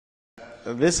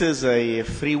this is a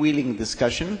freewheeling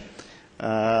discussion.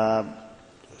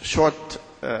 Short,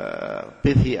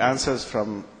 pithy answers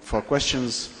for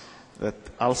questions that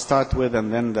I'll start with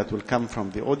and then that will come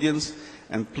from the audience.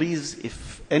 And please,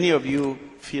 if any of you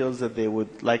feels that they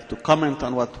would like to comment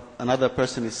on what another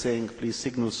person is saying, please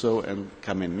signal so and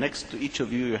come in. Next to each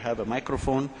of you, you have a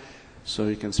microphone, so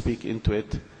you can speak into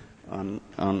it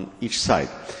on each side.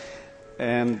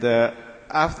 And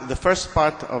after the first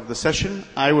part of the session,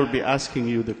 I will be asking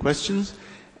you the questions,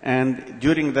 and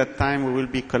during that time we will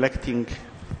be collecting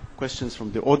questions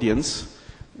from the audience,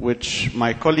 which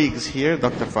my colleagues here,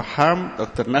 Dr. Faham,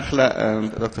 Dr. Nakhla,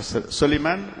 and Dr.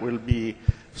 Suleiman, will be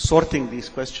sorting these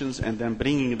questions and then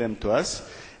bringing them to us,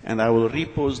 and I will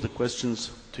repose the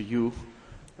questions to you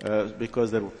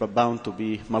because there are bound to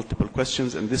be multiple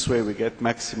questions, and this way we get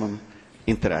maximum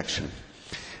interaction.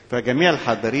 فجميع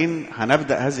الحاضرين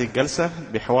هنبدأ هذه الجلسة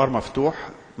بحوار مفتوح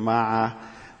مع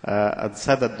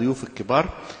السادة الضيوف الكبار،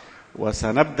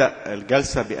 وسنبدأ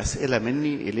الجلسة بأسئلة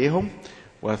مني إليهم،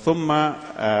 وثم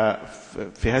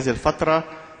في هذه الفترة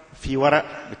في ورق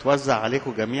بتوزع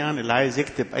عليكم جميعا، اللي عايز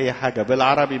يكتب أي حاجة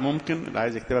بالعربي ممكن، اللي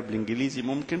عايز يكتبها بالإنجليزي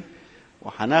ممكن،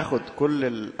 وهناخد كل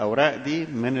الأوراق دي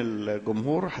من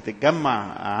الجمهور،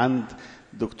 هتتجمع عند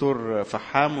الدكتور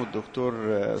فحام والدكتور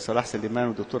صلاح سليمان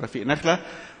والدكتور رفيق نخلة،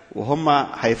 وهم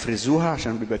هيفرزوها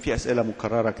عشان بيبقى في أسئلة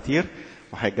مكررة كتير،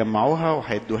 وهيجمعوها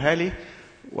وهيدوها لي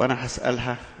وأنا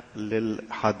هسألها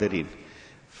للحاضرين.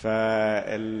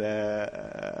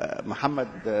 فمحمد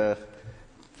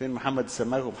فين محمد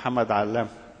السماغ ومحمد علام؟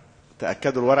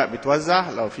 تأكدوا الورق بيتوزع،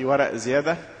 لو في ورق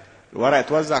زيادة الورق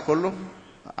يتوزع كله.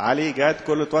 علي جاد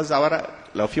كله توزع ورق،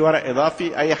 لو في ورق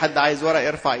إضافي أي حد عايز ورق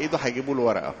يرفع إيده هيجيبوا له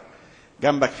ورقة.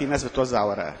 جنبك في ناس بتوزع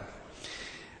ورقة.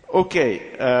 Okay,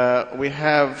 we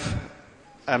have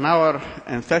an hour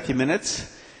and 30 minutes,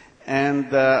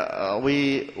 and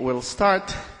we will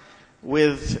start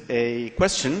with a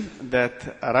question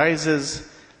that arises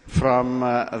from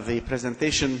the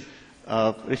presentation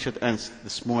of Richard Ernst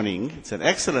this morning. It's an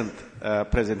excellent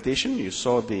presentation. You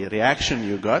saw the reaction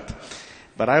you got,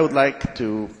 but I would like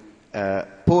to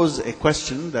pose a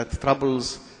question that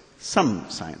troubles some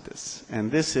scientists, and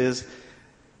this is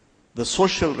the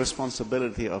social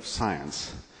responsibility of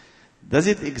science. Does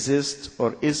it exist,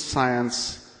 or is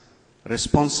science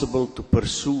responsible to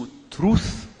pursue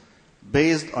truth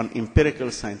based on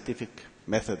empirical scientific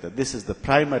method? That this is the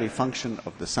primary function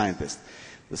of the scientist.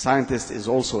 The scientist is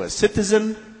also a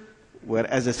citizen, where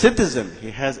as a citizen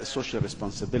he has a social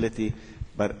responsibility,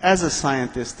 but as a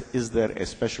scientist, is there a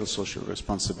special social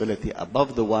responsibility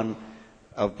above the one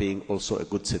of being also a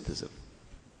good citizen?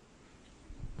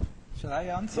 Shall I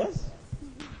answer? Yes.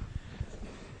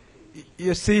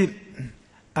 You see,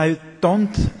 I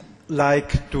don't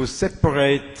like to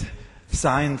separate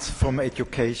science from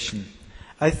education.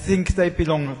 I think they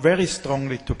belong very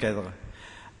strongly together.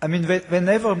 I mean,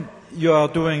 whenever you are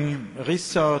doing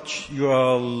research, you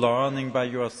are learning by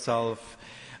yourself,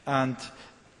 and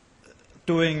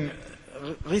doing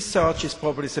research is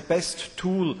probably the best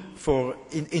tool for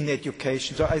in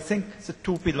education. So I think the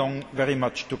two belong very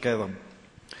much together.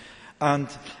 And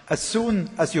as soon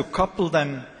as you couple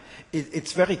them,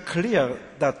 it's very clear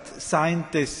that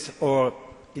scientists, or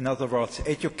in other words,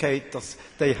 educators,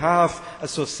 they have a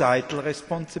societal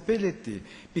responsibility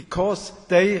because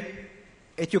they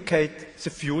educate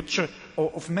the future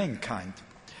of mankind.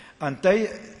 And they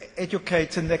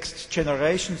educate the next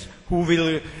generations who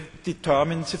will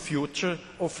determine the future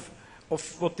of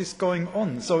what is going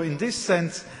on. So in this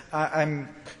sense, I'm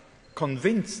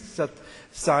convinced that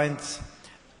science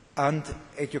and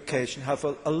education have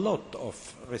a lot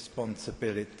of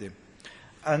responsibility.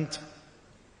 And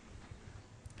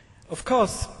of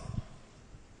course,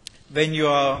 when you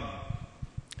are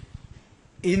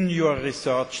in your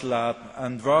research lab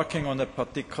and working on a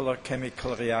particular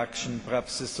chemical reaction,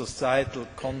 perhaps the societal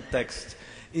context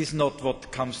is not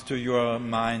what comes to your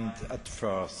mind at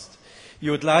first.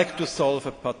 You would like to solve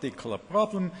a particular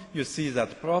problem, you see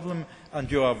that problem, and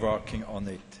you are working on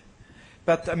it.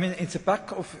 But, I mean, in the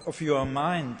back of your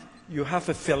mind, you have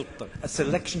a filter, a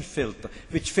selection filter,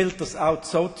 which filters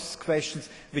out those questions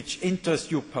which interest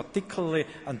you particularly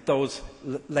and those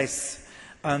less.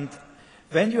 And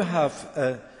when you have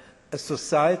a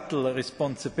societal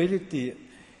responsibility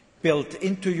built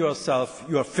into yourself,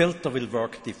 your filter will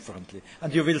work differently.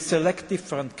 And you will select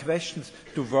different questions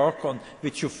to work on,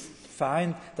 which you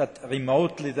find that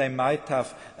remotely they might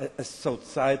have a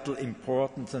societal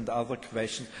importance, and other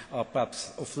questions are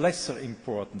perhaps of lesser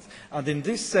importance. And in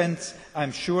this sense,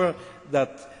 I'm sure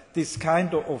that this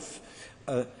kind of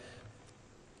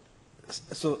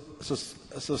So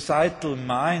societal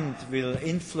mind will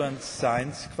influence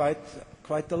science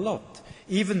quite a lot.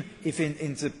 Even if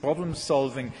in the problem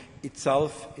solving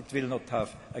itself it will not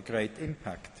have a great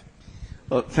impact.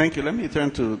 Well, thank you. Let me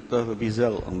turn to Dr.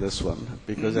 Wiesel on this one,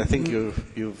 because I think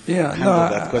you've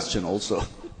handled that question also.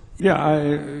 Yeah,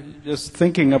 I just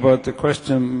thinking about the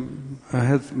question. I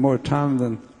had more time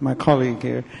than my colleague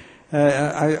here.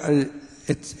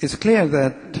 It's clear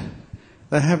that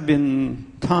there have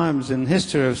been times in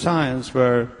history of science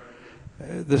where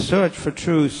the search for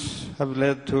truth have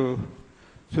led to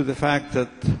the fact that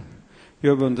you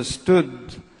have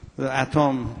understood the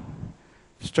atom,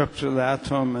 structure of the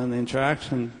atom and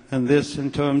interaction, and this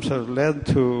in terms have led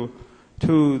to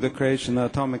the creation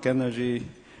of atomic energy,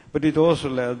 but it also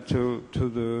led to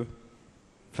the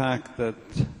fact that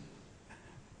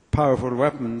powerful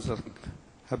weapons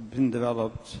have been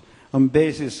developed on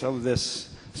basis of this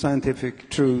scientific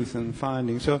truth and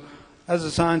finding. So as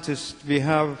a scientist, we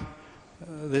have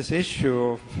this issue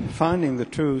of finding the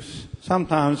truth.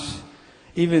 Sometimes,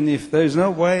 even if there is no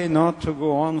way not to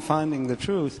go on finding the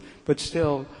truth, but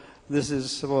still, this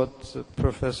is what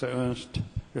Professor Ernst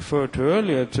referred to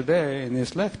earlier today in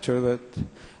his lecture, that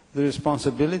the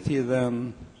responsibility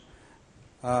then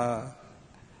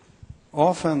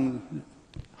often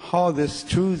how this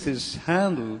truth is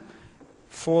handled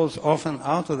falls often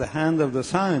out of the hand of the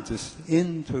scientists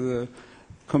into the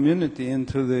community,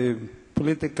 into the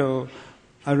political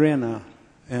arena.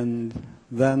 And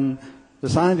then the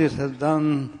scientist has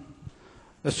done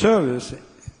a service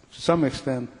to some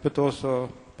extent, but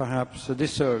also perhaps a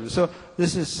disservice. So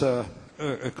this is a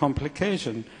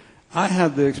complication. I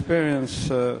had the experience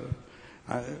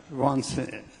once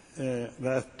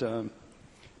that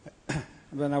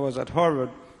when I was at Harvard,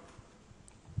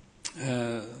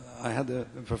 I had a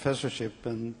professorship,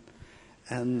 and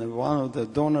one of the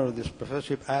donors of this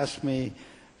professorship asked me,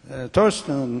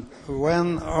 Torsten,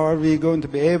 when are we going to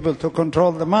be able to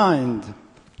control the mind?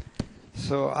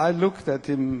 So I looked at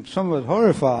him somewhat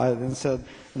horrified and said,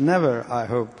 never, I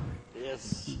hope.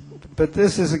 Yes. But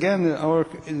this is, again,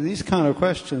 these kind of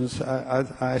questions,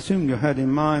 I assume you had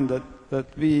in mind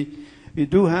that we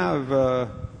do have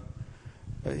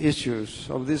issues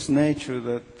of this nature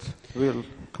that will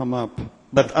come up.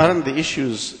 But aren't the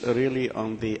issues really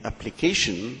on the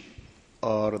application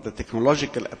or the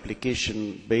technological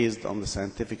application based on the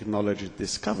scientific knowledge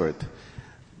discovered?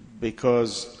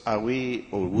 Because are we,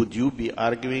 or would you be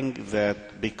arguing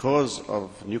that because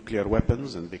of nuclear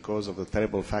weapons and because of the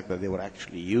terrible fact that they were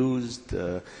actually used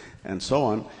and so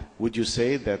on, would you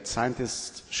say that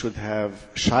scientists should have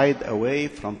shied away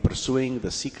from pursuing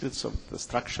the secrets of the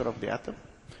structure of the atom?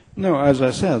 No, as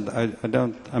I said, I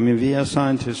don't. I mean, we as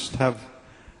scientists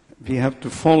we have to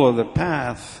follow the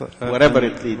path wherever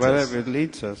it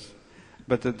leads us.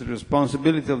 But the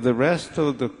responsibility of the rest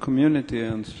of the community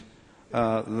and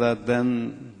that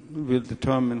then will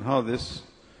determine how this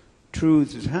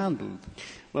truth is handled.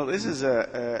 Well, this is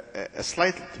a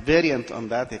slight variant on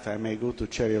that, if I may go to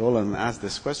Cherry Rowland and ask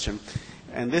this question.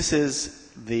 And this is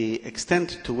the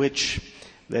extent to which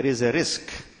there is a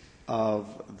risk of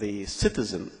the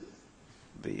citizen,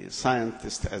 the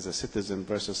scientist as a citizen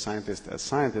versus scientist as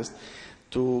scientist,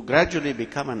 to gradually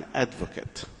become an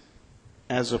advocate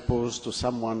as opposed to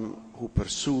someone who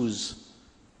pursues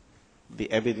the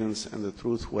evidence and the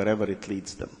truth wherever it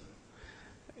leads them,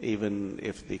 even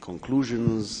if the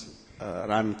conclusions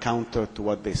run counter to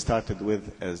what they started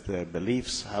with as their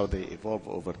beliefs, how they evolve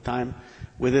over time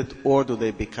with it, or do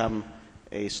they become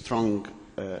a strong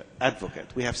advocate?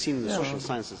 We have seen in the social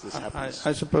sciences this happens.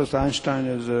 I suppose Einstein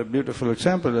is a beautiful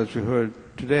example, as we heard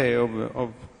today,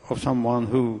 of someone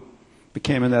who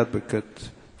became an advocate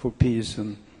for peace.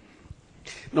 And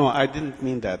no, I didn't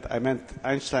mean that. I meant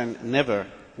Einstein never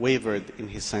wavered in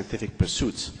his scientific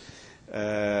pursuits.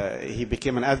 He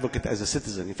became an advocate as a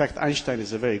citizen. In fact, Einstein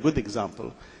is a very good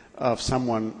example of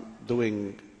someone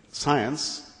doing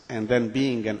science and then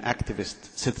being an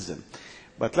activist citizen.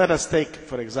 But let us take,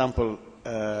 for example,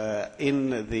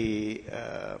 in the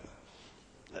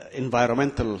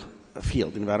environmental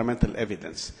field, environmental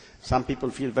evidence. Some people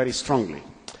feel very strongly.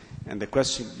 And the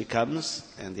question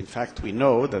becomes, and in fact we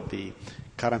know that the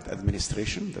current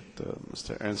administration, that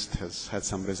Mr. Ernst has had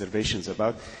some reservations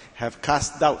about, have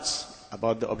cast doubts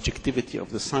about the objectivity of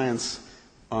the science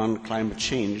on climate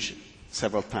change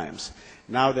several times.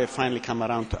 Now they've finally come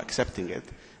around to accepting it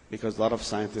because a lot of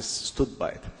scientists stood by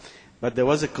it. But there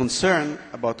was a concern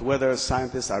about whether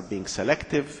scientists are being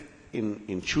selective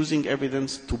in choosing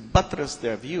evidence to buttress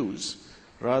their views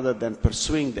rather than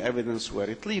pursuing the evidence where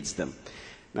it leads them.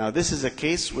 Now, this is a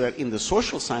case where in the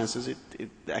social sciences,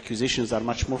 the accusations are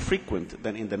much more frequent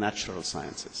than in the natural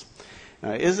sciences.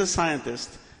 Now, is a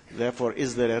scientist, therefore,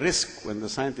 is there a risk when the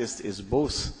scientist is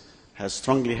both, has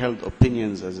strongly held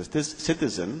opinions as a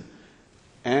citizen,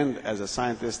 and as a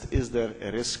scientist, is there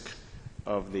a risk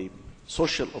of the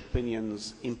social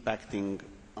opinions impacting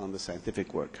on the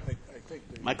scientific work?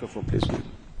 Microphone, please.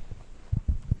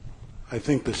 I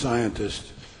think the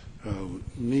scientist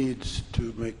needs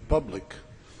to make public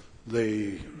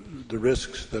the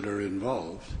risks that are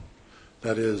involved.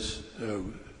 That is,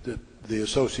 the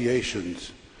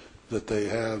associations that they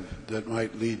have that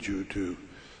might lead you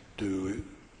to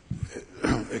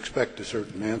expect a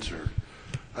certain answer.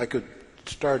 I could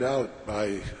start out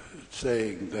by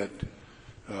saying that,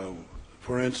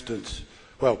 for instance,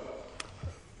 well,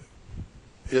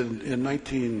 in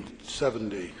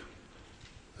 1970,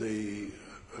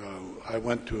 I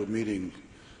went to a meeting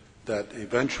that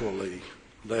eventually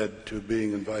led to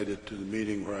being invited to the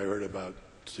meeting where I heard about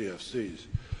CFCs.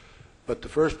 But the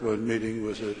first meeting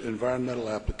was environmental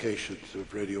applications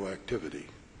of radioactivity.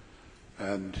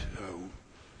 And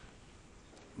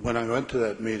when I went to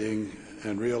that meeting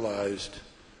and realized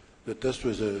that this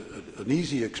was an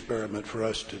easy experiment for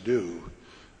us to do,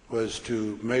 was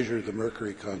to measure the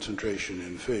mercury concentration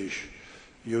in fish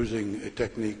using a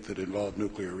technique that involved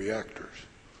nuclear reactors.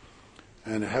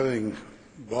 And having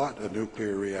bought a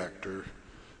nuclear reactor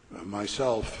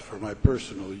myself for my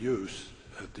personal use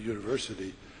at the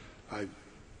university,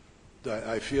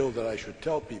 I feel that I should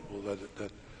tell people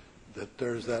that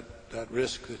there's that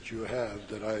risk that you have,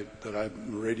 that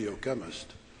I'm a radiochemist.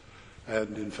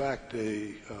 And in fact,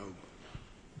 the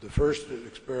first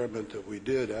experiment that we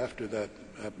did after that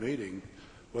meeting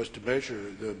was to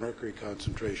measure the mercury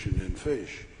concentration in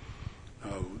fish.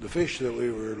 The fish that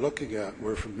we were looking at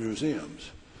were from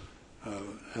museums,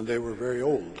 and they were very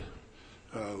old.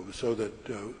 So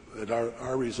that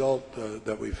our result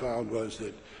that we found was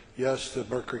that, yes, the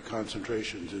mercury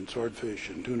concentrations in swordfish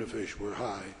and tuna fish were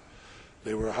high.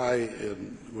 They were high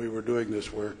we were doing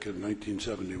this work in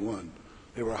 1971.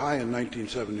 They were high in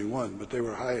 1971, but they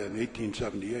were high in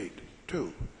 1878,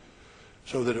 too.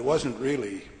 So that it wasn't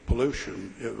really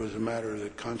pollution. It was a matter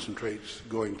that concentrates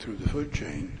going through the food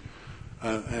chain.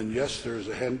 And yes, there is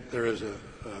a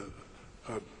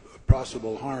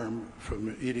possible harm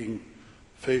from eating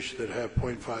fish that have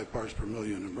 0.5 parts per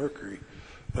million of mercury,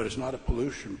 but it's not a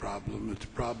pollution problem. It's a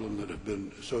problem that has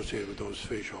been associated with those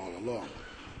fish all along.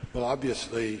 Well,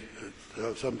 obviously,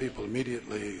 some people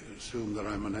immediately assume that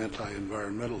I'm an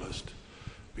anti-environmentalist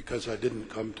because I didn't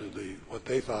come to what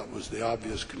they thought was the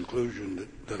obvious conclusion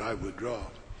that I would draw.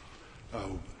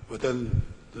 But then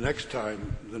the next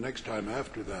time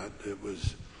after that, it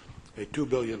was a $2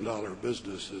 billion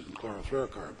business in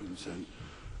chlorofluorocarbons, and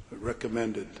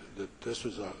recommended that this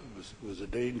was a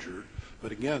danger.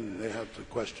 But again, they have the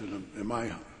question of, am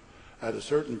I at a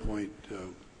certain point,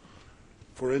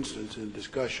 for instance, in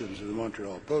discussions in the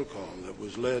Montreal Protocol that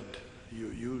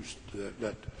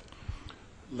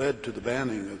led to the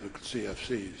banning of the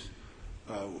CFCs.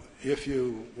 If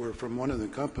you were from one of the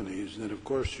companies, then of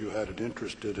course you had an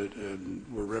interest in it and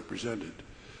were represented.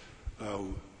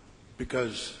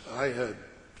 Because I had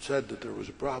said that there was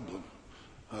a problem,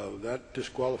 that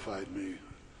disqualified me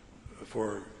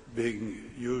for being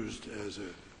used as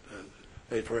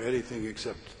for anything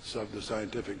except the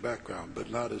scientific background, but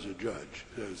not as a judge,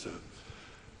 as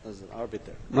an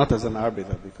arbiter. Not as an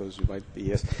arbiter, because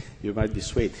you might be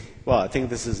swayed. Well, I think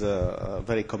this is a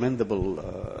very commendable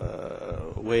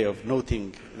way of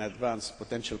noting in advance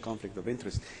potential conflict of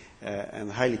interest,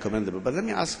 and highly commendable. But let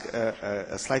me ask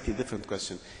a slightly different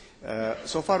question.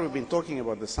 So far we've been talking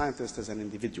about the scientist as an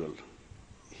individual,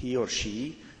 he or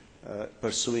she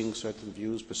pursuing certain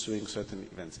views, pursuing certain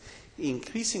events.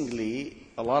 Increasingly,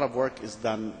 a lot of work is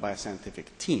done by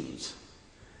scientific teams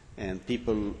and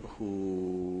people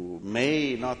who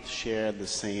may not share the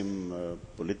same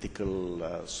political,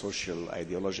 social,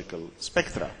 ideological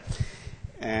spectra.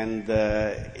 And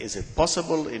is it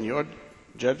possible, in your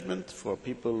judgment, for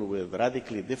people with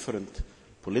radically different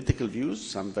political views,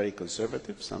 some very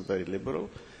conservative, some very liberal,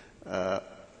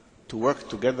 to work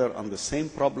together on the same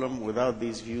problem without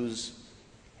these views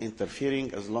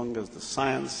interfering, as long as the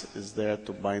science is there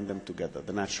to bind them together,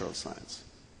 the natural science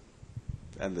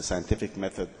and the scientific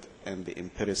method and the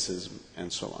empiricism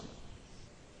and so on?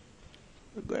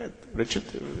 Go ahead, Richard.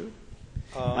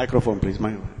 Microphone, please.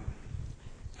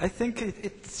 I think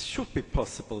it should be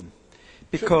possible,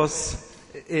 because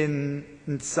in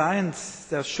science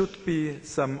there should be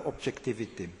some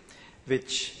objectivity,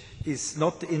 which is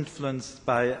not influenced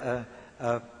by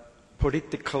a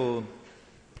political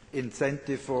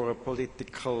incentive or a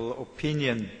political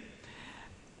opinion.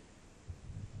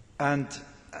 And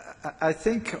I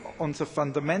think on the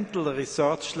fundamental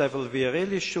research level, we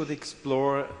really should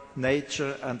explore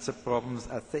nature and the problems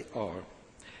as they are,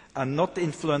 and not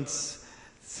influence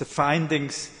the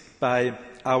findings by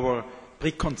our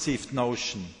preconceived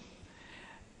notion.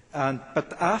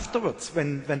 But afterwards,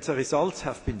 when the results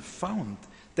have been found,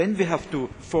 then we have to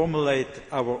formulate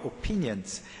our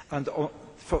opinions and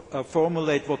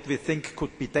formulate what we think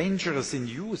could be dangerous in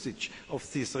usage of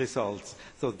these results.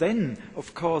 So then,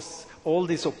 of course, all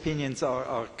these opinions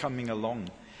are coming along.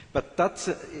 But that's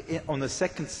on a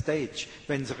second stage.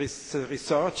 When the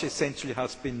research essentially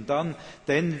has been done,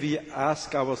 then we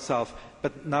ask ourselves,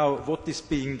 but now what is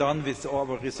being done with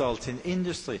our results in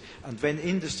industry? And when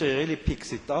industry really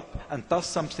picks it up and does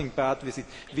something bad with it,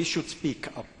 we should speak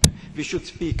up. We should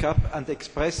speak up and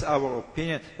express our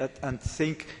opinion and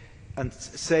think and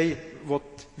say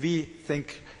what we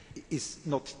think is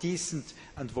not decent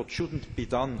and what shouldn't be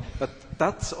done. But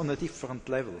that's on a different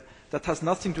level. That has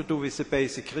nothing to do with the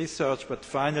basic research, but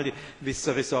finally with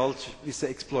the results, with the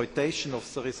exploitation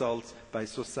of the results by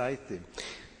society.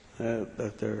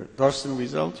 Dr. Thorsten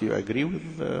Wieselt, you agree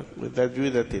with that view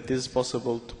that it is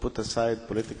possible to put aside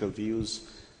political views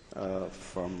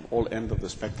from all ends of the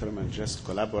spectrum and just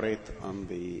collaborate on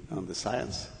the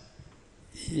science?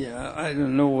 Yeah, I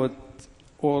don't know what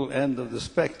all end of the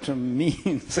spectrum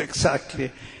means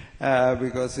exactly,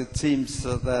 because it seems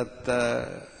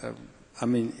that,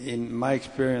 in my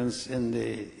experience in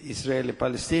the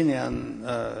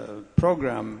Israeli-Palestinian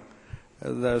program,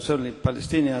 there are certainly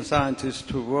Palestinian scientists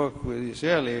who work with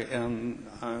Israeli, and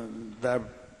their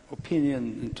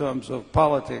opinion in terms of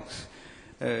politics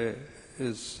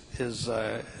is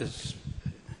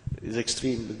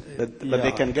extreme, but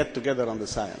they can get together on the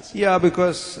science. Yeah,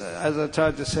 because as I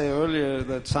tried to say earlier,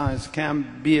 that science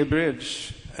can be a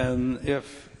bridge, and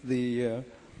if the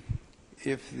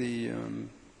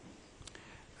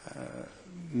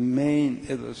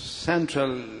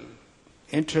central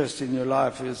interest in your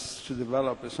life is to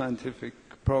develop a scientific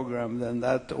program, then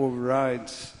that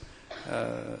overrides.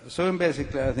 So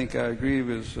basically, I think I agree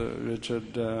with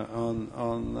Richard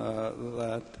on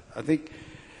that. I think,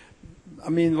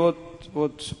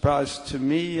 what surprised to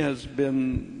me has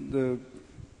been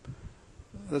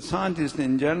the scientists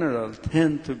in general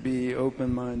tend to be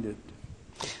open-minded.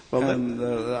 Well, and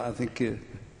I think.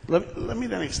 Let me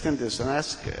then extend this and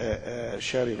ask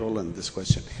Sherry Rowland this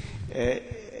question.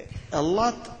 A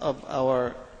lot of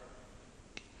our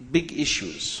big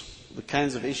issues, the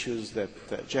kinds of issues that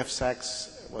Jeff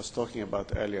Sachs was talking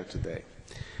about earlier today,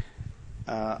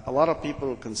 a lot of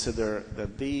people consider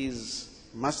that these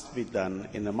must be done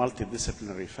in a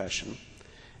multidisciplinary fashion,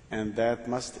 and that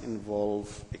must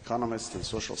involve economists and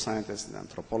social scientists and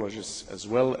anthropologists, as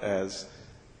well as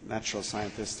natural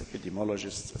scientists,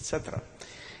 epidemiologists, etc.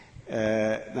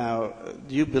 Now,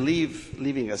 do you believe,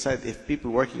 leaving aside if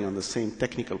people working on the same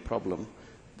technical problem,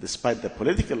 despite the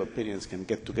political opinions, can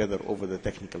get together over the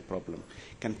technical problem?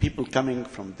 Can people coming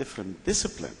from different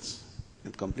disciplines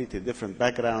and completely different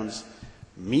backgrounds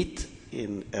meet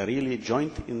in a really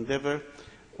joint endeavor?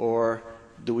 Or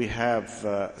do we have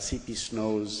C.P.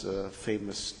 Snow's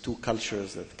famous two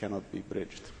cultures that cannot be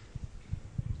bridged?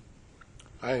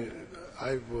 I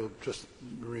will just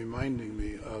reminding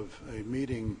me of a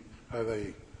meeting of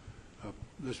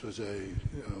this was a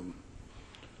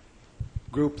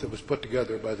group that was put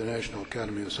together by the National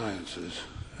Academy of Sciences,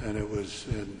 and it was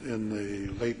in the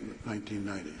late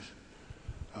 1990s.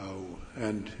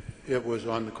 And it was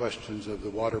on the questions of the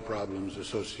water problems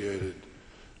associated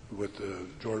with the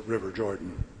River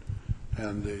Jordan.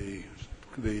 And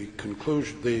the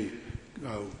conclusion, the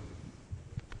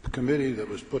committee that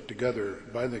was put together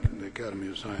by the Academy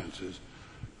of Sciences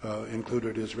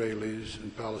included Israelis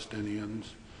and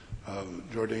Palestinians,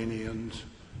 Jordanians,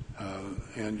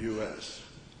 and U.S.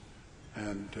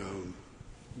 And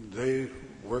they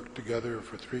worked together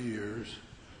for 3 years.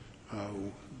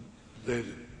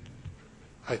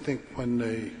 I think when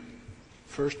they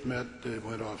first met, they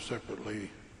went off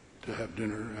separately to have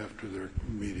dinner after their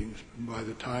meetings. By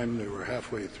the time they were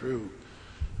halfway through,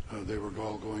 they were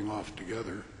all going off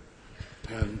together.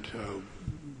 And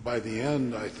by the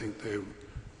end, I think they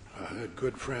had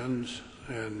good friends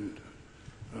and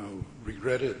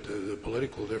regretted the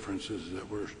political differences that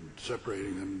were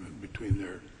separating them between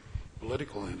their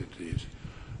political entities.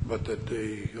 But that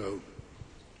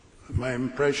my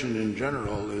impression in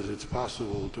general is it's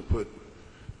possible to put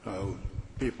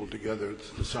people together,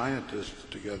 the scientists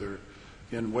together,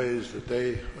 in ways that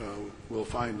they will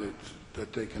find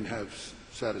that they can have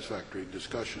satisfactory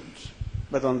discussions.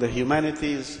 but on the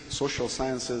humanities, social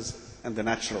sciences, and the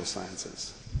natural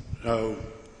sciences? No.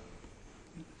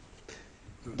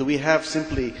 Do we have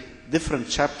simply different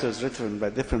chapters written by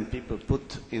different people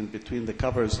put in between the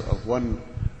covers of one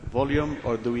volume,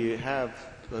 or do we have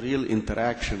a real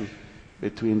interaction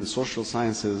between the social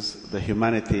sciences, the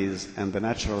humanities, and the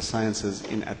natural sciences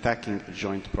in attacking a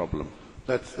joint problem?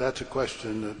 That's a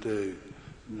question that the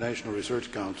National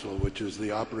Research Council, which is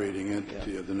the operating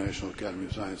entity of the National Academy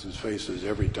of Sciences, faces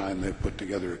every time they put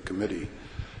together a committee,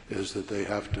 is that they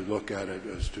have to look at it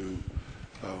as to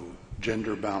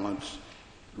gender balance,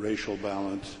 racial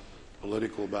balance,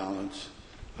 political balance.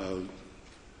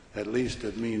 At least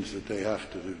it means that they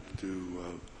have to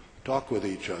talk with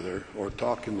each other or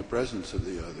talk in the presence of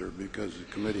the other, because the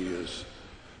committee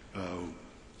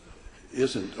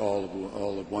isn't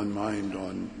all of one mind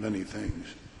on many things.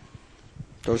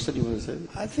 Torsten, you want to say?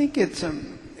 I think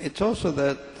it's also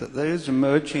that there is a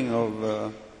merging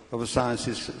of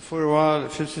sciences. For a while,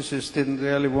 physicists didn't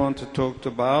really want to talk to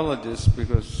biologists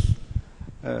because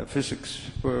physics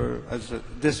were, as a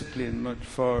discipline, much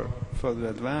further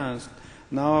advanced.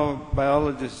 Now,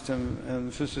 biologists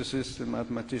and physicists and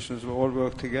mathematicians all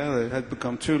work together. It had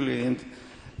become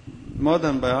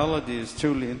modern biology is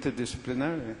truly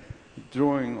interdisciplinary,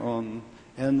 drawing on.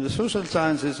 And the social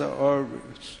sciences are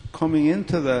coming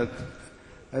into that.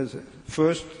 As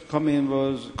first coming in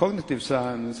was cognitive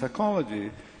science and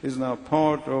psychology is now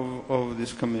part of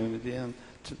this community. And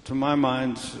to my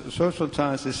mind, social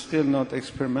science is still not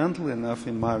experimental enough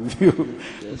in my view,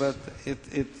 yes. But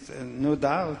it's no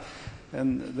doubt.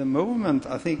 And the movement,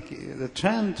 I think, the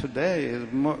trend today is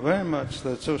very much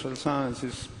that social science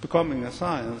is becoming a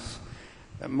science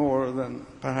more than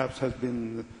perhaps has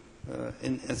been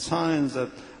in a science that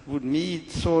would meet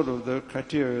sort of the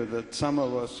criteria that some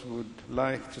of us would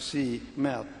like to see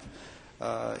met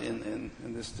in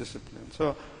this discipline.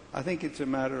 So I think it's a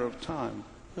matter of time.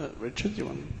 Richard, you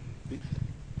want to?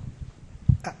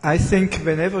 I think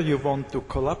whenever you want to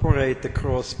collaborate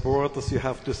across borders, you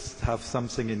have to have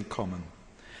something in common.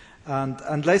 And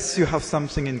unless you have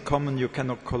something in common, you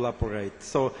cannot collaborate.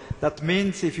 So that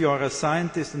means if you are a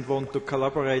scientist and want to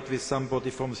collaborate with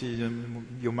somebody from the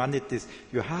humanities,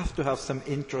 you have to have some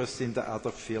interest in the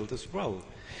other field as well.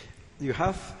 You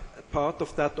have part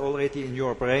of that already in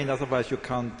your brain, otherwise you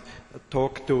can't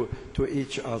talk to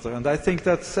each other. And I think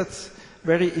that's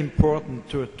very important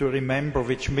to remember,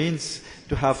 which means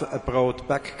to have a broad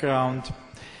background.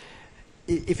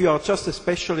 If you are just a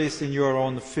specialist in your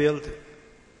own field,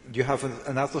 you have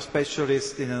another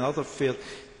specialist in another field,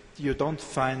 you don't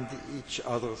find each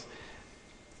other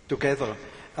together.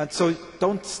 And so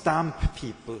don't stamp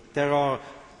people. There are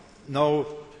no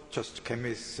just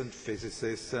chemists and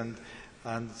physicists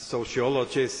and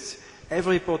sociologists.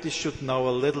 Everybody should know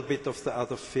a little bit of the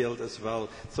other field as well.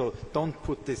 So don't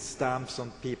put these stamps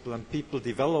on people, and people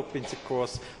develop in the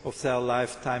course of their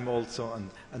lifetime also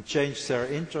and change their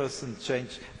interests and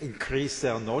increase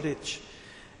their knowledge.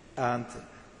 And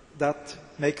that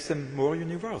makes them more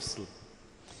universal.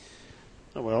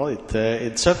 Well,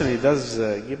 it certainly does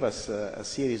give us a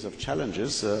series of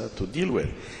challenges to deal with.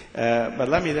 But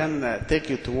let me then take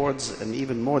you towards an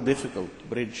even more difficult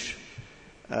bridge.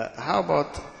 How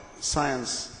about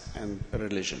science and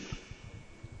religion?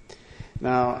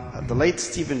 Now, the late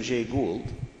Stephen Jay Gould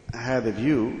had a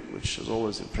view, which has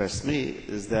always impressed me,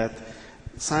 is that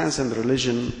science and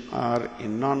religion are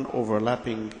in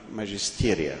non-overlapping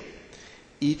magisteria,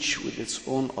 each with its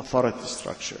own authority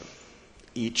structure,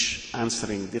 each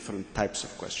answering different types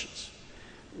of questions.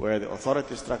 Where the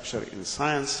authority structure in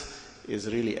science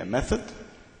is really a method,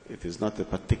 it is not a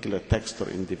particular text or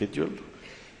individual.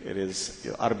 It is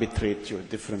you arbitrate your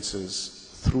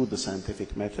differences through the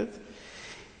scientific method.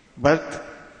 But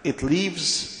it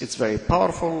leaves, it's very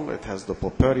powerful, it has the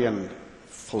Popperian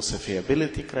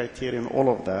falsifiability criterion, all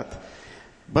of that.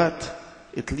 But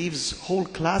it leaves whole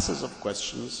classes of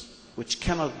questions which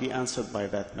cannot be answered by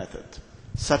that method,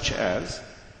 such as,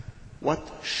 what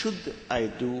should I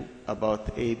do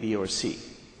about A, B, or C?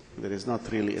 There is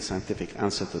not really a scientific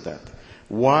answer to that.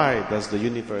 Why does the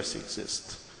universe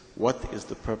exist? What is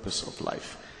the purpose of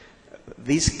life?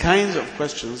 These kinds of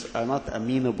questions are not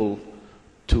amenable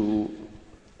to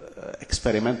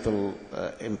experimental,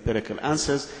 empirical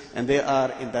answers, and they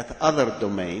are in that other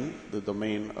domain, the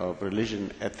domain of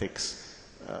religion, ethics,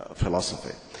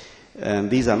 philosophy. And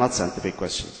these are not scientific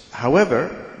questions.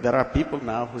 However, there are people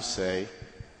now who say,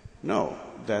 no,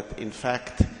 that in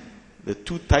fact the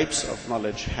two types of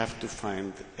knowledge have to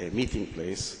find a meeting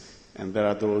place, and there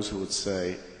are those who would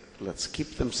say, let's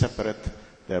keep them separate.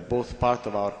 They're both part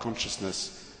of our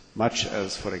consciousness, much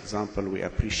as, for example, we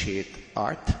appreciate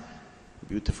art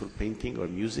beautiful painting or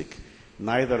music,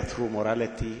 neither through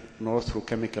morality nor through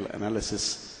chemical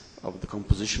analysis of the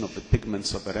composition of the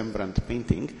pigments of a Rembrandt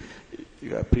painting.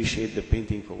 You appreciate the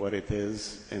painting for what it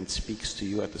is and speaks to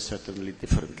you at a certainly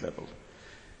different level.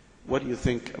 What do you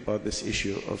think about this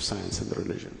issue of science and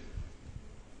religion?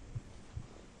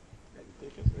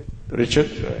 Richard?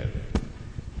 Go ahead.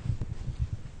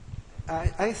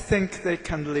 I think they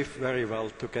can live very well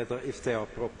together if they are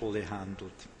properly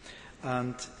handled.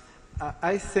 And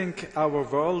I think our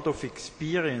world of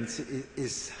experience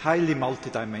is highly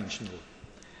multidimensional.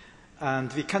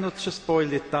 And we cannot just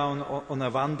boil it down on a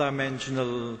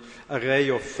one-dimensional array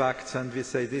of facts and we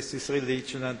say this is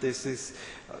religion and this is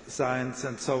science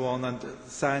and so on, and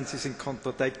science is in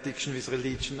contradiction with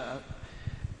religion.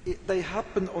 They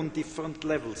happen on different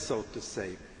levels, so to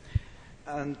say.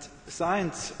 And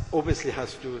science obviously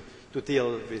has to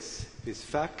deal with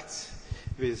facts,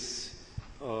 with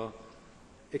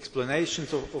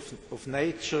explanations of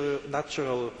nature,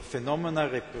 natural phenomena,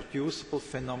 reproducible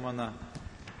phenomena.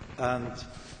 And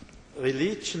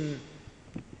religion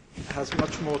has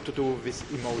much more to do with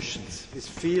emotions, with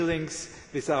feelings,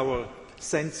 with our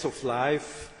sense of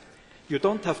life. You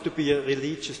don't have to be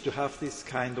religious to have this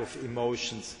kind of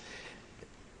emotions.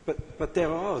 But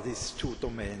there are these two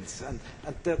domains, and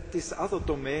this other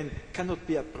domain cannot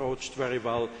be approached very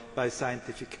well by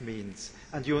scientific means.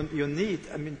 And you need,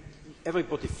 I mean,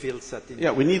 everybody feels that.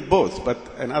 Yeah, we need both, but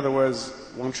in other words,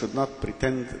 one should not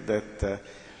pretend that,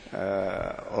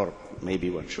 or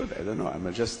maybe one should, I don't know.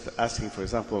 I'm just asking, for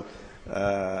example,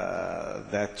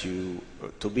 that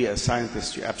to be a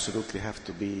scientist, you absolutely have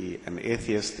to be an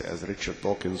atheist, as Richard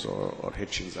Dawkins or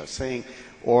Hitchens are saying,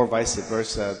 or vice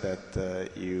versa,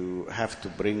 that you have to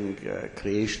bring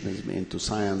creationism into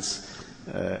science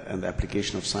and the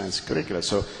application of science curricula.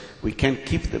 So we can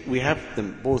we have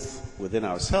them both within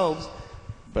ourselves,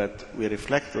 but we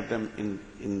reflect on them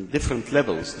in different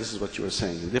levels. This is what you were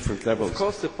saying, in different levels. Of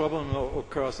course, the problem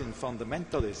occurs in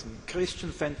fundamentalism.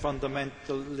 Christian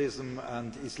fundamentalism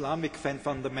and Islamic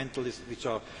fundamentalism, which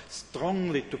are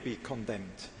strongly to be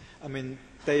condemned. I mean,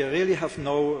 they really have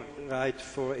no right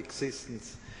for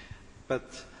existence.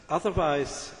 But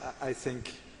otherwise, I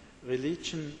think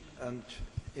religion and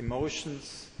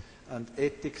emotions and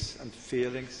ethics and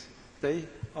feelings, they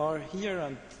are here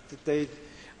and they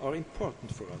are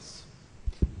important for us.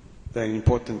 They're an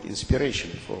important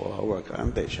inspiration for our work,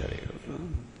 aren't they, Sherry?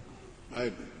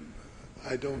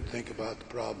 I don't think about the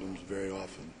problems very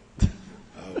often.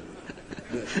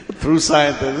 Through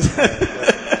scientists.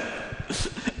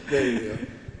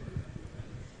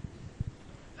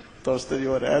 Torsten, you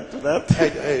want to add to that?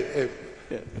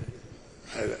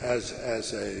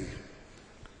 As a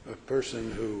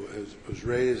person who was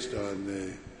raised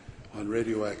on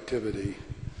radioactivity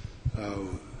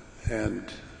and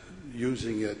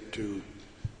using it to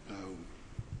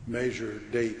measure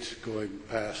dates going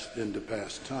into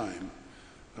past time,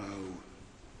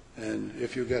 and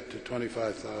if you get to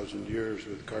 25,000 years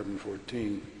with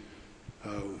carbon-14,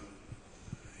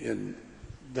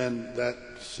 then that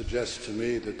suggests to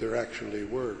me that there actually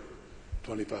were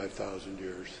 25,000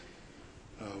 years.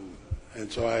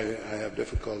 And so I have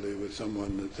difficulty with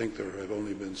someone that think there have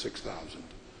only been 6,000.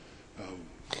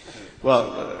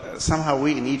 Well, somehow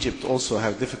we in Egypt also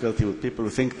have difficulty with people who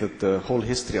think that the whole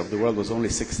history of the world was only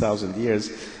 6,000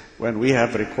 years, when we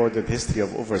have recorded history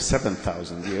of over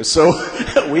 7,000 years. So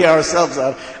we ourselves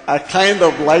are kind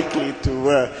of likely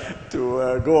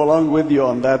to go along with you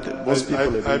on that. Most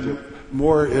people I'm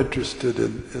more interested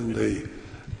in the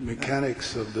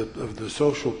mechanics of the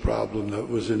social problem that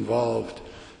was involved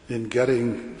in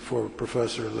getting for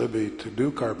Professor Libby to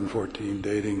do carbon-14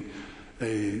 dating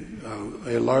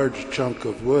a large chunk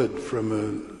of wood from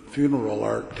a funeral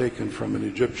ark taken from an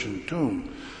Egyptian tomb.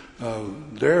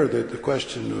 The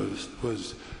question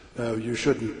was you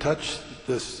shouldn't touch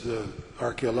this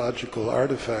archaeological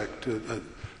artifact.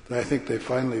 I think they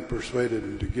finally persuaded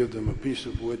him to give them a piece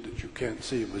of wood that you can't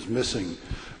see. It was missing.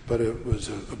 But it was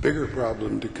a bigger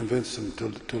problem to convince them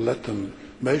to let them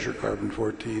measure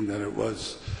carbon-14 than it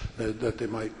was that they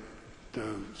might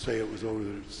say it was over,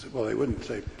 well, they wouldn't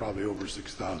say probably over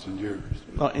 6,000 years.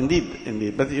 No,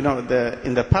 indeed. But, you know,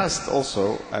 in the past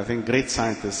also, I think great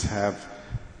scientists have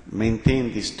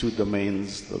maintained these two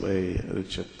domains, the way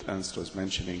Richard Ernst was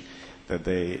mentioning, that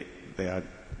they are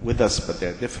with us, but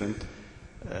they're different.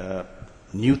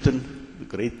 Newton, the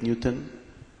great Newton,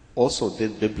 also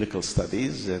did biblical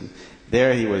studies, and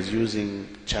there he was using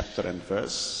chapter and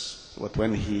verse. But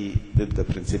when he did the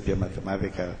Principia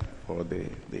Mathematica for the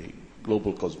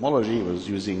global cosmology, he was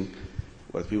using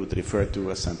what we would refer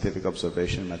to as scientific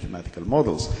observation, mathematical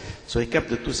models. So he kept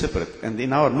the two separate. And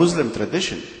in our Muslim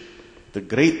tradition, the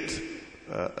great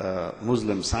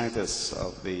Muslim scientists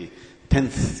of the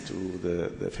 10th to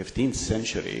the 15th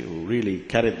century who really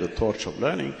carried the torch of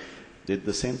learning did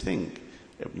the same thing.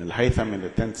 Ibn al-Haytham in the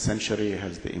 10th century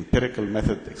has the empirical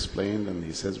method explained, and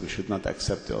he says we should not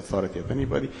accept the authority of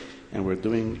anybody, and we're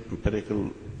doing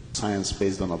empirical science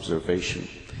based on observation.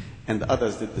 And the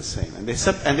others did the same. And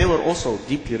they were also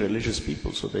deeply religious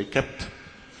people, so they kept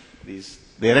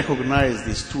they recognized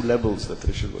these two levels that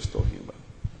Richard was talking about.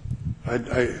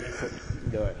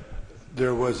 Go ahead.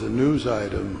 There was a news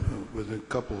item a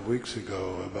couple of weeks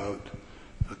ago about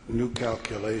a new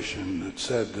calculation that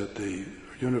said that the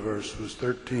universe was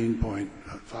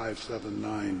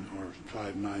 13.579 or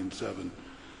 597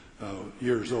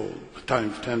 years old,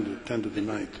 times 10 to the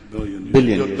 9th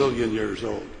billion years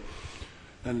old.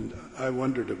 And I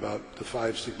wondered about the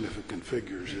 5 significant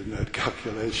figures in that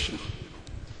calculation.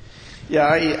 Yeah,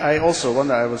 I also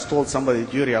wonder, I was told somebody,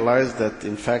 do you realize that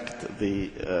in fact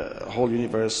the whole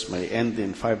universe may end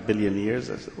in 5 billion years?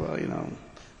 I said, well,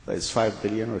 it's 5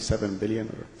 billion or 7 billion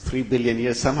or 3 billion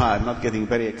years. Somehow I'm not getting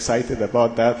very excited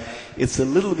about that. It's a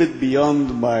little bit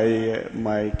beyond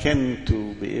my ken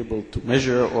to be able to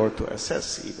measure or to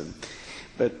assess even.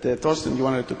 But Thorsten, you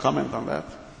wanted to comment on that?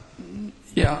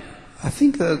 Yeah, I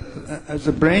think that as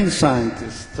a brain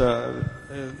scientist,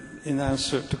 in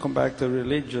answer to come back to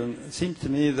religion, it seems to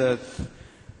me that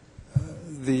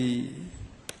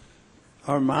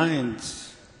our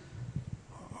minds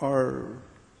are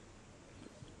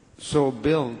so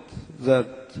built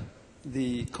that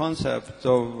the concept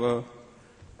of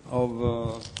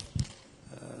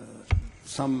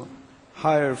some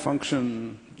higher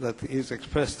function that is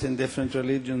expressed in different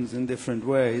religions in different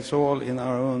ways, all in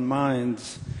our own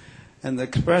minds, and the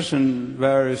expression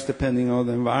varies depending on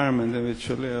the environment in which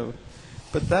you live.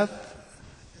 But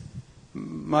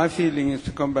my feeling is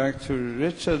to come back to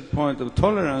Richard's point of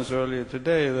tolerance earlier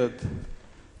today, that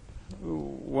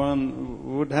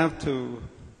one would have to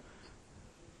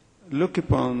look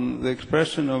upon the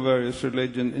expression of various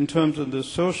religions in terms of the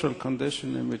social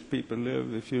condition in which people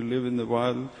live. If you live in the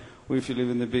wild, or if you live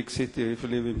in a big city, or if you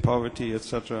live in poverty,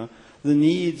 etc., the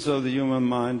needs of the human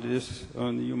mind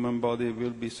on the human body will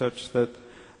be such that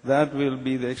will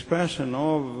be the expression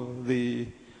of the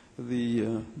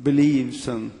beliefs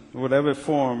in whatever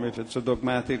form, if it's a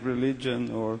dogmatic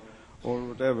religion or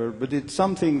whatever. But it's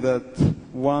something that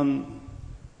one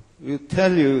will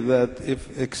tell you that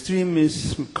if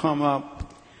extremism come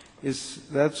up,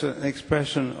 that's an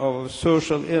expression of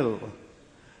social ill,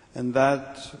 and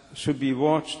that should be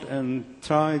watched and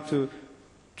tried to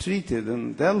treated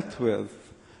and dealt with,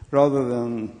 rather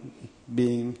than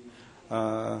being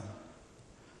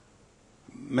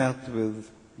met with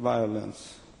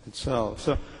violence itself.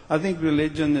 So I think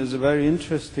religion is a very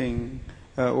interesting,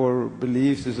 or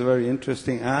beliefs is a very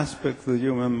interesting aspect of the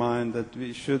human mind that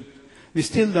we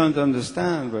still don't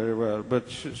understand very well, but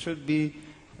should be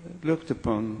looked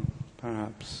upon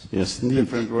perhaps yes, in a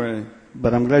different way.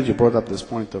 But I'm glad you brought up this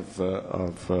point of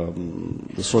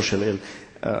the social ill.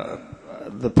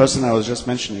 The person I was just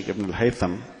mentioning, Ibn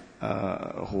al-Haytham,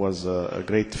 who was a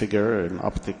great figure in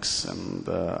optics and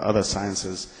other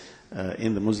sciences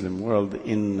in the Muslim world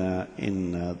in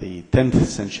the 10th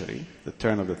century, the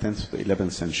turn of the 10th to the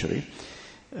 11th century,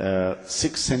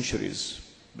 6 centuries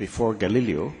before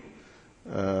Galileo,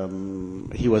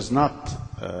 he was not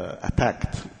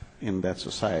attacked in that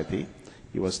society.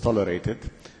 He was tolerated.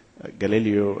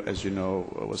 Galileo, as you know,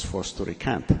 was forced to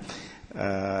recant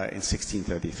in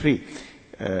 1633.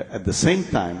 At the same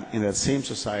time, in that same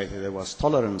society, there was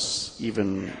tolerance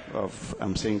even of,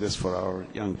 I'm saying this for our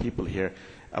young people here,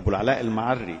 Abu al-Ala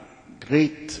al-Ma'arri,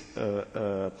 great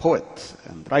poet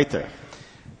and writer,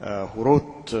 who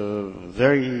wrote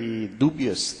very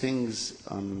dubious things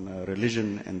on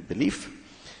religion and belief.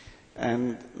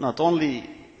 And not only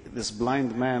this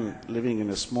blind man living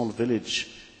in a small village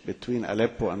between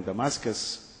Aleppo and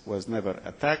Damascus was never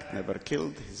attacked, never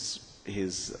killed.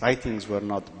 His writings were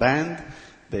not banned.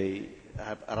 They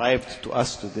have arrived to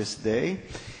us to this day.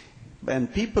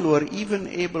 And people were even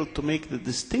able to make the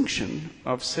distinction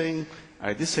of saying,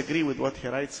 I disagree with what he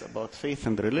writes about faith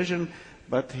and religion,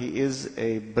 but he is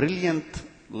a brilliant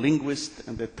linguist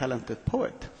and a talented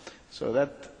poet. So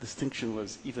that distinction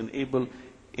was even able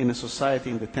in a society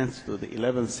in the 10th to the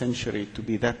 11th century to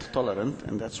be that tolerant,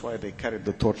 and that's why they carried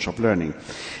the torch of learning.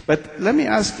 But let me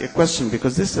ask a question,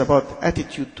 because this is about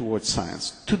attitude towards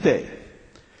science. Today,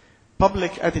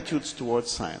 public attitudes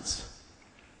towards science,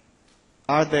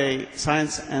 are they,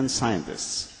 science and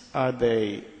scientists, are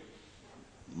they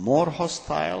more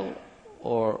hostile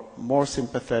or more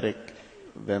sympathetic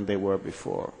than they were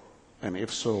before? And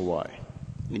if so, why,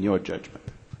 in your judgment?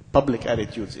 Public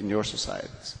attitudes in your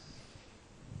societies.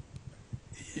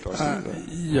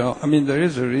 Yeah, I mean, there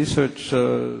is a research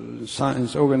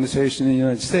science organization in the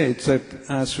United States that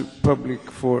asks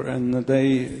public for, and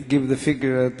they give the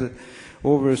figure that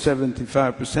over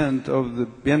 75% of the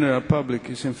general public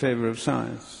is in favor of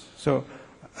science. So,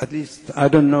 at least, I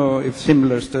don't know if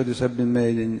similar studies have been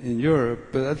made in Europe,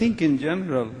 but I think in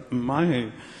general,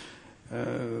 my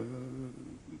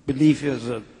belief is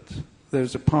that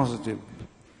there's a positive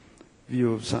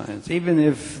view of science, even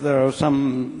if there are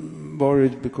some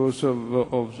worried because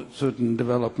of certain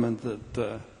development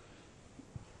that,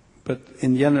 but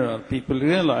in general, people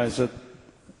realize that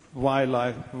why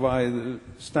the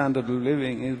standard of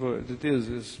living is what it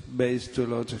is based to a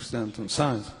large extent on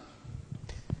science.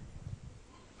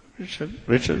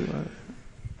 Richard?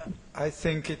 I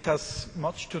think it has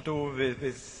much to do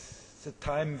with the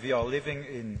time we are living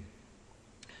in.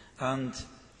 And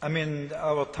I mean,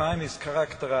 our time is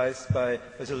characterized by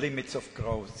the limits of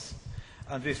growth.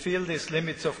 And we feel these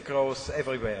limits of growth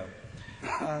everywhere.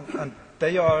 And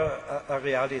they are a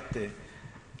reality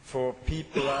for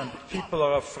people, and people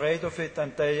are afraid of it,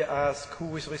 and they ask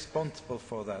who is responsible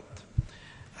for that.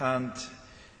 And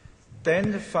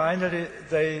then finally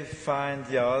they find,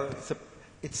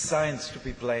 it's science to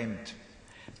be blamed.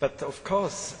 But of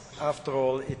course, after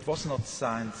all, it was not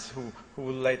science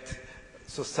who led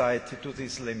society to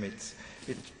these limits.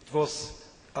 It was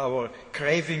our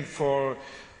craving for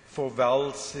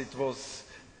wealth. It was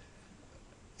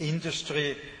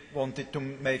industry wanted to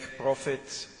make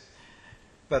profits.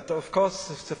 But of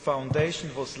course, the foundation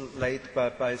was laid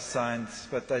by science,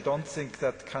 but I don't think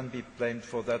that can be blamed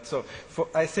for that. So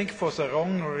I think for the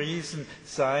wrong reason,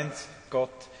 science got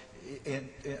a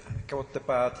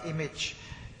bad image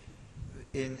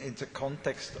in the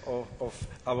context of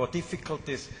our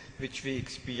difficulties which we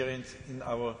experience in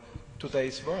our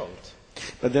today's world.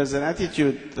 But there's an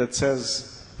attitude that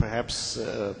says, perhaps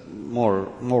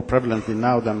more prevalently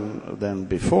now than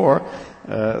before,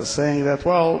 saying that,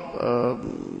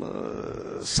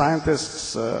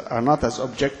 scientists are not as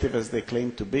objective as they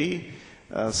claim to be.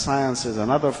 Science is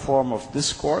another form of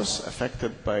discourse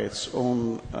affected by its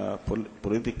own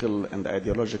political and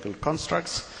ideological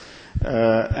constructs.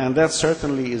 And that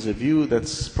certainly is a view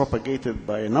that's propagated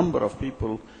by a number of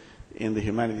people in the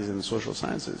humanities and social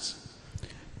sciences.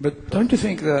 But don't you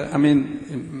think that, I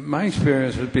mean, my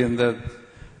experience has been that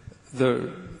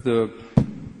the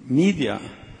media,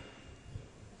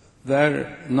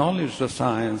 their knowledge of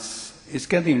science is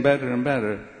getting better and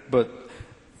better, but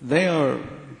they are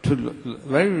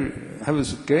have a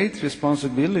great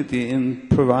responsibility in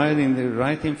providing the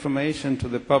right information to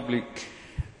the public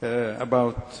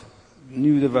about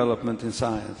new development in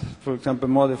science. For example,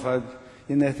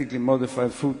 genetically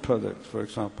modified food products, for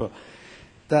example.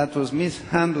 That was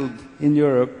mishandled in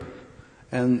Europe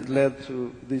and led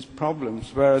to these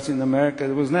problems, whereas in America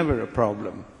it was never a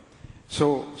problem.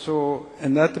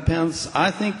 And that depends,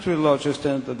 I think, to a large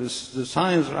extent that the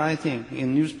science writing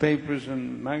in newspapers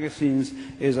and magazines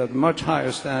is at a much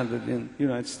higher standard in the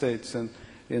United States than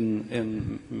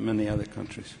in many other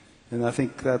countries. And I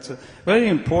think that's very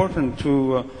important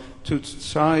to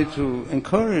try to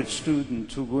encourage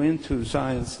students to go into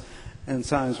science and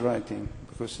science writing,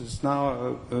 because it's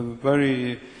now a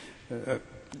very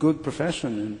good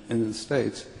profession in the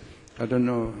States. I don't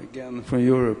know, again, from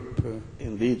Europe.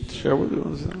 Indeed. Share with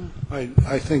you.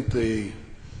 I think the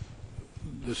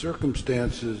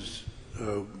circumstances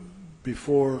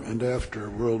before and after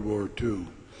World War II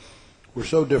were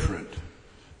so different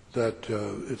that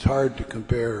it's hard to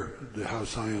compare how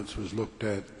science was looked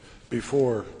at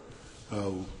before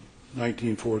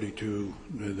 1942,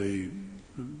 the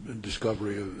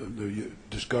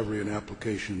discovery and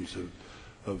applications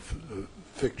of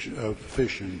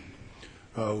fission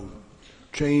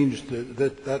changed.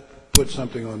 That put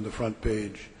something on the front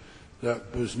page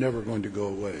that was never going to go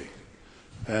away,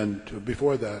 and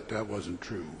before that wasn't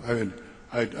true. I mean,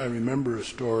 I remember a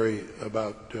story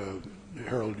about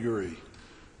Harold Urey.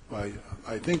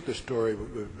 I think the story,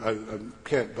 I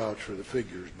can't vouch for the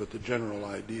figures, but the general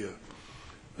idea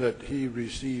that he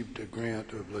received a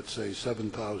grant of, let's say,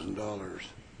 $7,000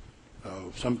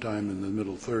 sometime in the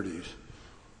middle 30s,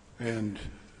 and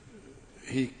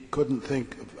he couldn't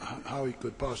think of how he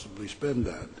could possibly spend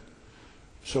that.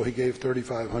 So he gave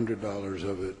 $3,500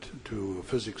 of it to a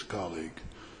physics colleague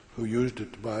who used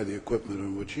it to buy the equipment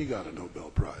on which he got a Nobel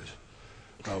Prize.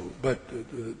 But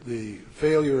the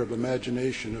failure of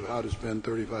imagination of how to spend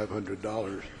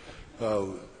 $3,500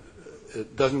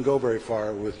 it doesn't go very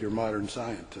far with your modern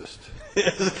scientist.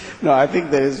 No, I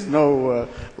think there is no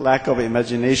lack of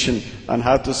imagination on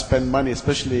how to spend money,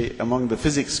 especially among the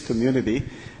physics community,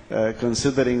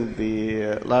 considering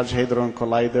the Large Hadron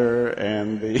Collider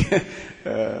and the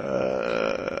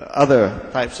other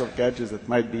types of gadgets that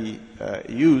might be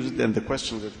used, and the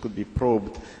questions that could be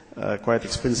probed quite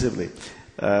expensively.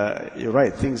 You're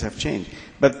right, things have changed.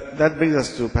 But that brings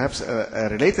us to perhaps a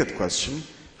related question.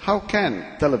 How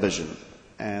can television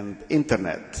and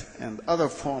internet and other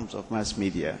forms of mass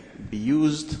media be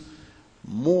used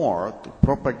more to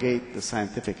propagate the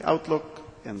scientific outlook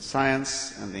in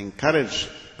science and encourage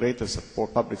greater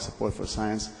support, public support for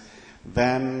science,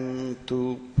 than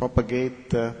to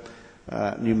propagate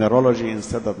numerology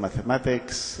instead of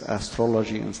mathematics,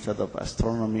 astrology instead of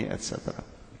astronomy, etc.?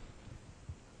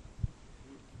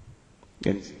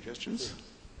 Any suggestions?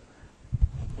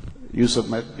 Use of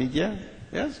mass media?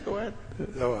 Yes, go ahead.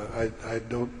 No, I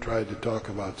don't try to talk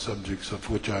about subjects of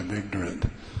which I'm ignorant.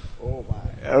 Oh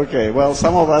my. Okay, well,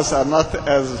 some of us are not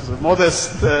as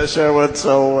modest, Sherwood.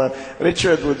 So,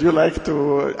 Richard, would you like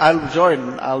to? I'll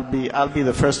join. I'll be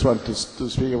the first one to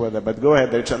speak about that. But go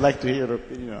ahead, Richard. I'd like to hear your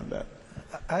opinion on that.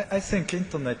 I think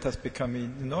internet has become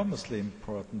enormously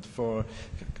important for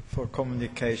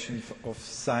communication of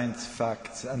science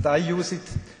facts, and I use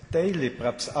it daily,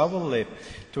 perhaps hourly,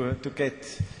 to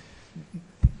get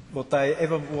what I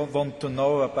ever want to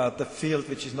know about the field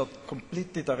which is not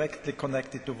completely directly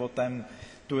connected to what I'm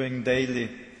doing daily.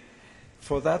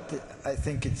 For that, I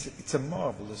think it's a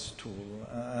marvelous tool,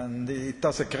 and it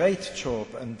does a great job,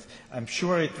 and I'm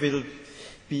sure it will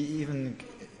be even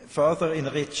further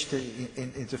enriched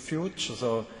in the future.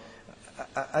 So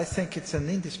I think it's an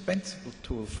indispensable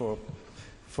tool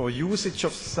for usage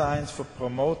of science, for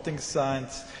promoting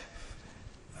science,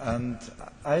 and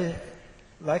I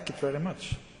like it very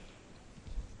much.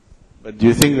 But do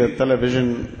you think that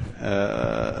television,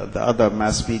 the other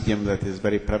mass medium that is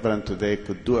very prevalent today,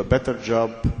 could do a better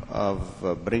job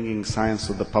of bringing science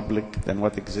to the public than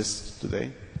what exists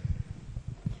today?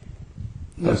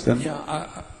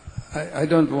 Yeah, I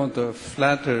don't want to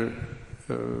flatter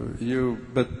you,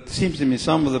 but it seems to me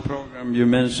some of the program you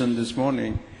mentioned this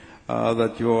morning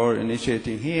that you are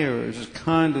initiating here is the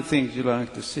kind of things you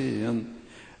like to see. And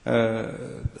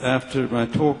after my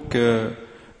talk,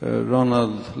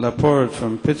 Ronald Laporte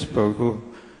from Pittsburgh, who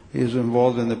is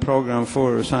involved in the program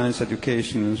for science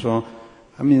education and so on,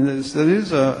 I mean, there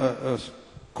is a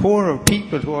core of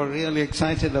people who are really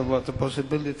excited about the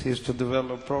possibilities to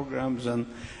develop programs and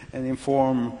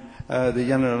inform the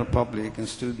general public and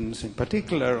students in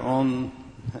particular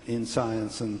in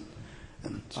science and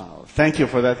thank you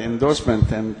for that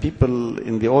endorsement. And people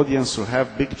in the audience who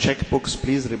have big checkbooks,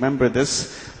 please remember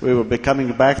this. We will be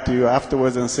coming back to you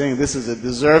afterwards and saying this is a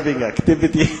deserving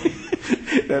activity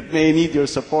that may need your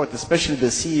support, especially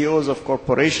the CEOs of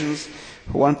corporations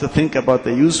who want to think about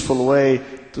a useful way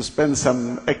to spend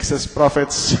some excess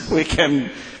profits. We can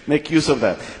make use of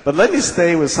that. But let me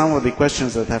stay with some of the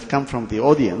questions that have come from the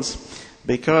audience,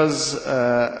 because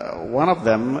one of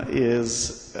them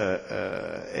is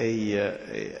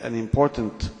an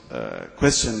important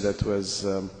question that was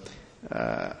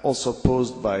also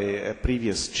posed by a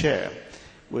previous chair,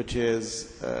 which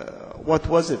is what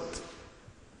was it?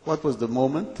 What was the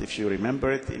moment, if you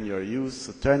remember it in your youth,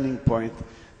 a turning point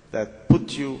that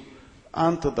put you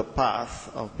onto the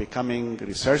path of becoming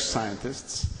research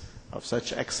scientists of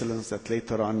such excellence that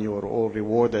later on you were all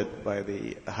rewarded by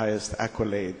the highest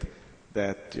accolade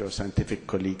that your scientific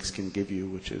colleagues can give you,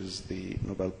 which is the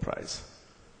Nobel Prize?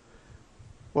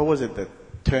 What was it that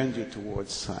turned you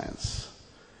towards science?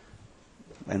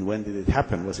 And when did it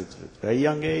happen? Was it at a very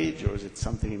young age, or was it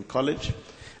something in college?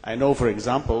 I know, for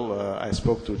example, I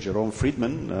spoke to Jerome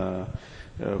Friedman,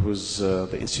 who's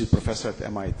the institute professor at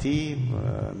MIT,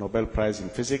 Nobel Prize in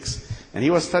Physics, and he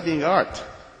was studying art.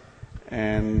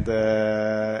 And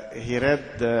he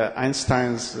read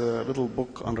Einstein's little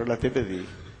book on relativity,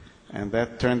 and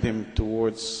that turned him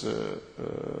towards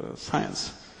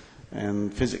science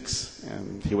and physics.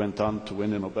 And he went on to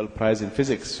win a Nobel Prize in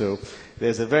Physics. So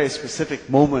there's a very specific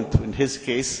moment in his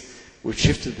case which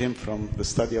shifted him from the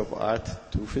study of art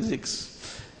to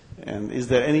physics. And is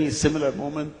there any similar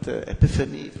moment,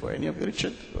 epiphany for any of you?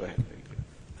 Richard, go ahead.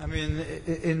 I mean,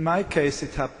 in my case,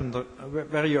 it happened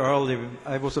very early.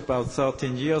 I was about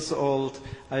 13 years old.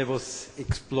 I was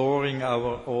exploring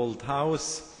our old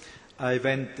house. I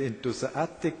went into the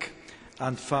attic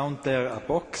and found there a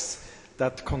box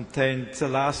that contained the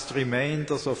last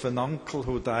remainders of an uncle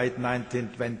who died in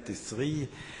 1923.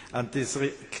 And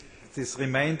these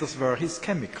remainders were his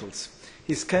chemicals.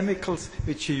 his chemicals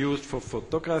which he used for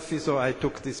photography. So I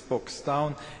took this box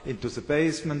down into the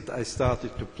basement. I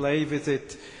started to play with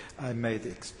it. I made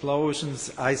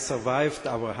explosions. I survived.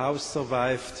 Our house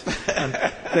survived. And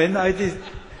then I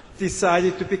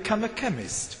decided to become a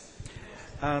chemist.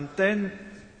 And then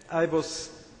I was,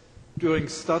 during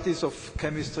studies of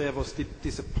chemistry, I was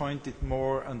disappointed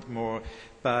more and more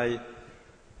by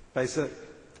the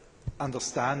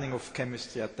understanding of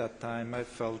chemistry at that time. I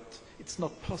felt it's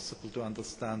not possible to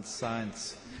understand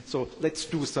science, so let's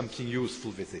do something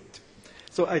useful with it.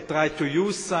 So I tried to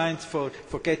use science for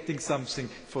getting something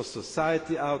for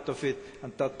society out of it,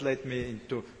 and that led me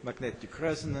into magnetic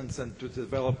resonance and to the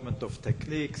development of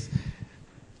techniques.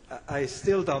 I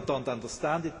still don't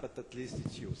understand it, but at least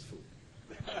it's useful.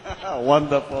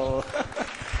 Wonderful.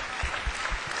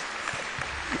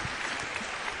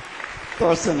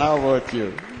 Thorsten, how about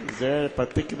you? Is there a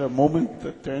particular moment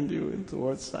that turned you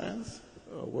towards science?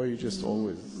 Or were you just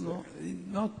always... No,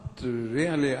 not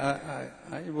really. I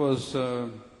was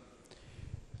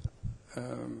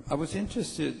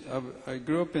interested. I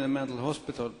grew up in a mental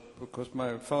hospital because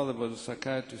my father was a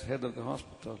psychiatrist, head of the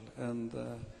hospital. And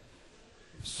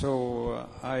so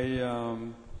I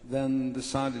then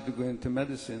decided to go into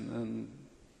medicine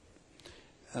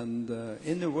and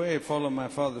in a way follow my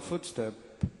father's footsteps.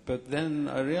 But then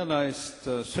I realized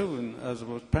soon, as I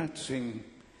was practicing,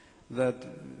 that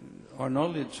our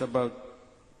knowledge about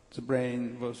the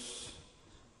brain was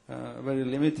very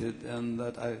limited, and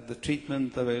that the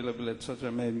treatment available,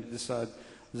 etc., made me decide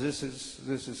this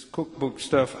is cookbook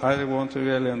stuff. I want to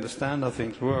really understand how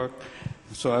things work.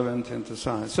 So I went into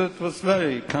science. So it was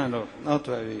very kind of not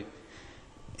very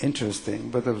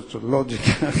interesting, but it was a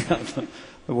logical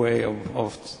way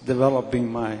of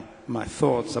developing my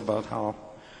thoughts about how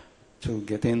to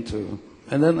get into.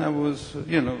 And then I was,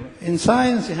 in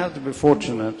science you have to be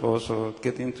fortunate also,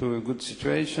 get into a good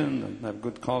situation and have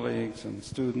good colleagues and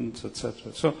students,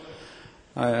 etc. So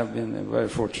I have been a very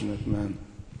fortunate man.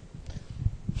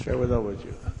 Share with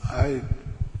you. I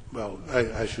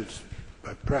should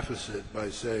preface it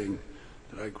by saying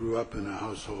that I grew up in a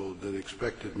household that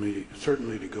expected me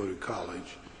certainly to go to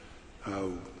college,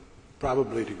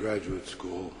 probably to graduate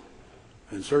school,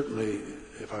 and certainly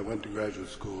if I went to graduate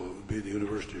school, it would be the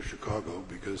University of Chicago,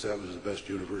 because that was the best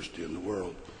university in the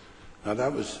world. Now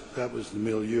that was the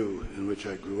milieu in which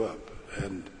I grew up,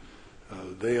 and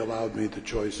they allowed me the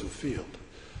choice of field.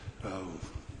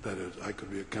 That is, I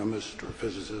could be a chemist or a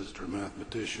physicist or a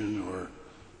mathematician, or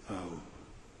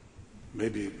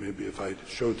maybe if I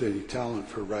showed any talent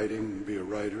for writing, be a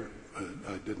writer.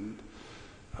 I didn't.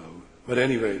 But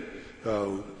anyway,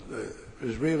 it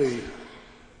was really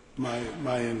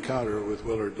my encounter with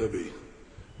Willard Libby,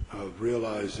 of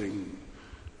realizing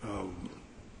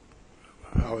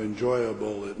how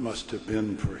enjoyable it must have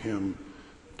been for him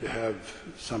to have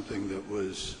something that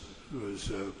was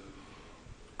a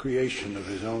creation of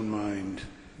his own mind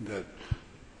that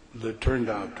turned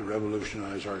out to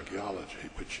revolutionize archaeology,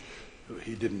 which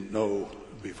he didn't know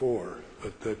before,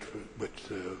 but that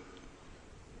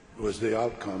was the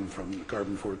outcome from the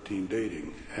carbon-14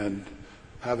 dating. And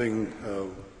having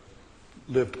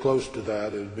lived close to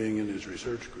that and being in his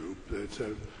research group, it's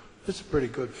a pretty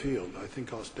good field. I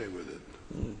think I'll stay with it.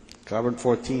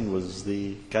 Carbon-14 was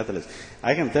the catalyst.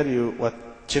 I can tell you what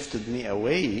shifted me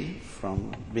away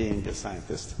from being a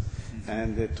scientist,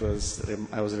 and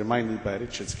I was reminded by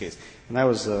Richard's case. When I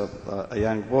was a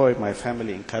young boy, my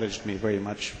family encouraged me very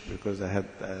much because I had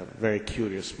a very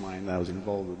curious mind. I was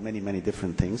involved with many, many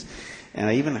different things, and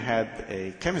I even had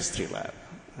a chemistry lab.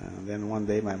 And then one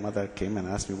day my mother came and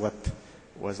asked me what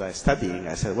was I studying.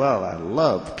 I said, well, I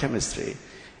love chemistry,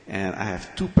 and I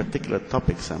have two particular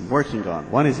topics I'm working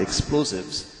on. One is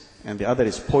explosives, and the other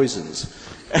is poisons.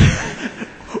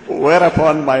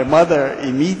 Whereupon my mother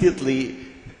immediately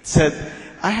said,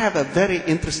 I have a very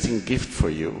interesting gift for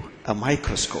you, a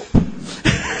microscope.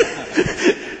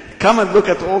 Come and look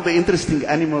at all the interesting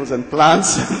animals and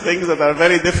plants and things that are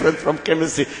very different from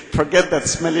chemistry. Forget that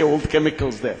smelly old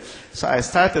chemicals there. So I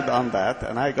started on that,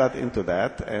 and I got into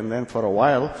that, and then for a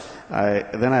while,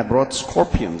 I brought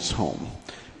scorpions home.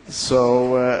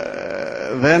 So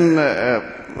then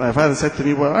my father said to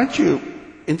me, well, aren't you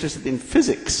interested in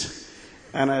physics?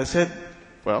 And I said,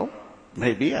 well,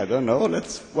 maybe, I don't know.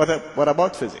 What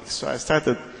about physics? So I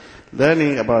started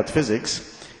learning about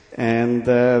physics, and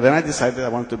then I decided I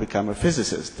wanted to become a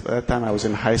physicist. By that time I was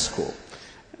in high school.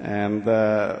 And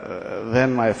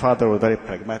then my father was a very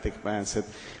pragmatic man, said,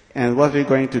 and what are you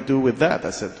going to do with that?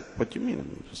 I said, what do you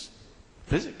mean? Just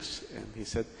physics. And he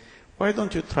said, why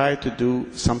don't you try to do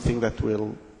something that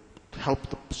will help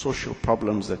the social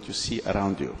problems that you see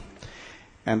around you?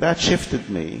 And that shifted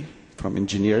me from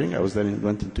engineering. I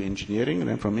went into engineering, and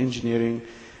then from engineering,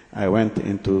 I went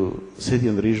into city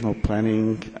and regional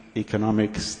planning,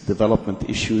 economics, development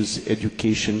issues,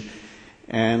 education,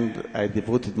 and I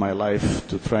devoted my life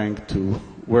to trying to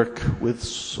work with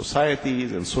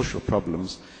societies and social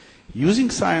problems, using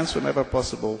science whenever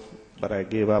possible, but I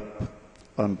gave up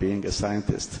on being a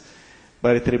scientist.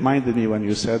 But it reminded me when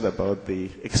you said about the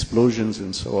explosions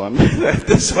and so on, that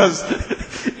this was,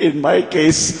 in my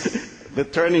case, the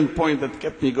turning point that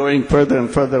kept me going further and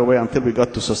further away until we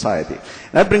got to society.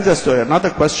 That brings us to another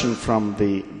question from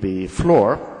the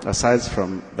floor, aside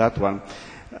from that one.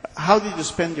 How did you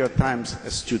spend your times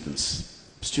as students?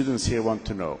 Students here want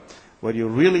to know. Were you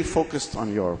really focused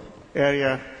on your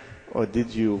area, or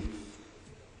did you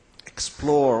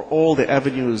explore all the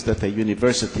avenues that a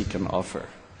university can offer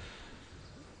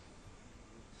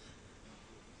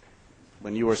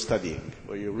when you were studying?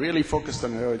 Were you really focused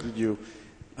on it, or did you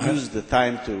use the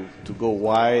time to go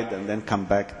wide and then come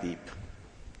back deep?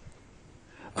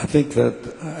 I think that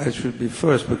I should be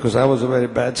first because I was a very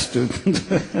bad student.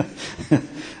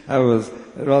 I was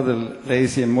rather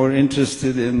lazy and more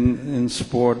interested in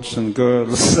sports and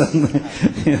girls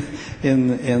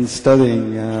than in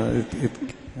studying.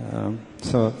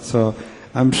 So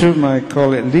I'm sure my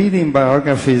colleague, reading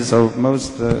biographies of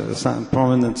most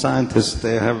prominent scientists,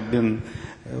 they have been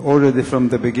already from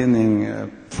the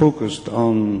beginning focused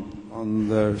on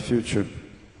their future.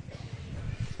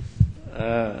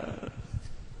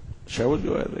 Shall we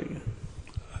go ahead?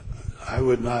 I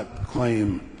would not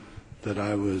claim that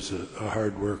I was a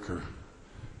hard worker.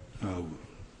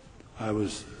 I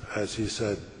was, as he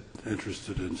said,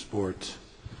 interested in sports.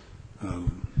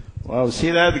 Well,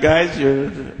 see that, guys?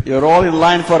 You're all in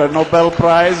line for a Nobel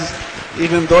Prize,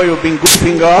 even though you've been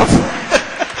goofing off.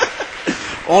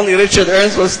 Only Richard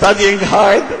Ernst was studying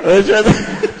hard. Richard,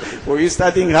 were you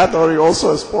studying hard, or were you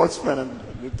also a sportsman and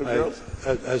with the girls?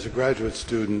 As a graduate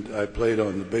student, I played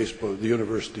on the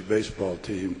university baseball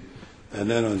team, and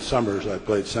then on summers I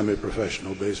played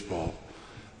semi-professional baseball,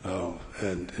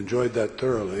 and enjoyed that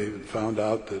thoroughly, and found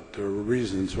out that there were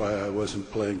reasons why I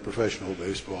wasn't playing professional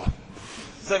baseball.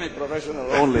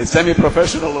 Semi-professional only.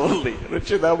 Semi-professional only.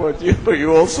 Richard, how about you? Were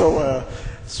you also a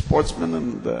sportsman?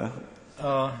 And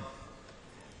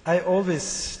I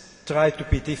always try to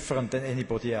be different than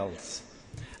anybody else.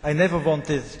 I never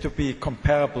wanted to be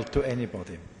comparable to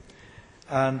anybody.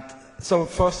 And so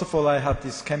first of all, I had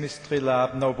this chemistry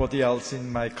lab. Nobody else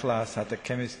in my class had a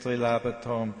chemistry lab at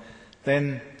home.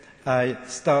 Then I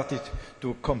started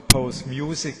to compose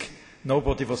music.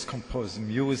 Nobody was composing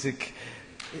music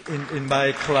in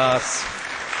my class.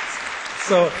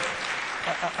 So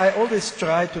I always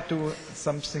try to do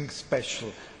something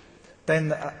special.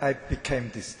 Then I became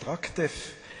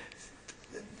destructive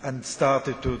and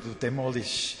started to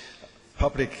demolish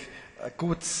public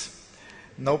goods.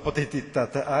 Nobody did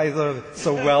that either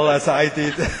so well as I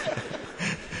did.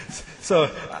 So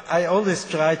I always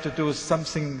try to do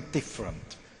something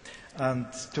different and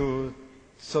to,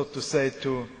 so to say,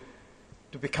 to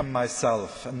become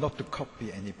myself and not to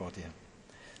copy anybody.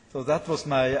 So that was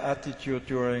my attitude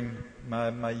during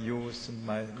my youth and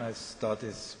my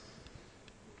studies.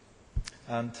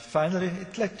 And finally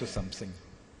it led to something.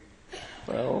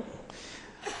 Well,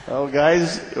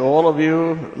 guys, all of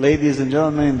you, ladies and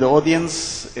gentlemen in the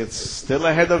audience, it's still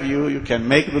ahead of you. You can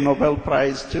make the Nobel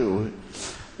Prize too.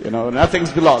 You know,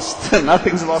 nothing's lost.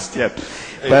 Nothing's lost yet.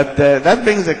 But that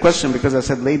brings a question, because I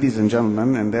said ladies and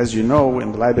gentlemen, and as you know,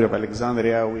 in the Library of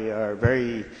Alexandria, we are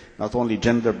very, not only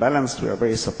gender balanced, we are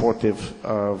very supportive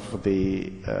of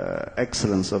the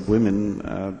excellence of women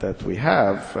that we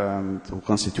have, who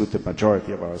constitute the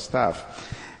majority of our staff.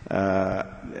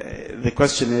 The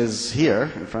question is here,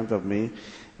 in front of me,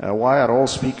 why are all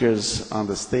speakers on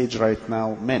the stage right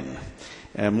now men?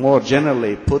 More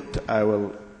generally put, I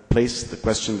will place the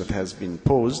question that has been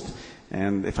posed,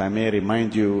 and if I may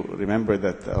remind you, remember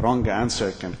that a wrong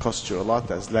answer can cost you a lot,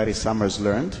 as Larry Summers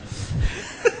learned.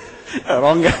 A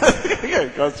wrong answer can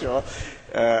cost you a lot.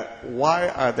 Why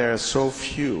are there so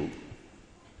few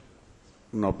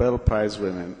Nobel Prize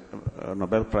winning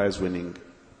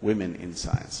women in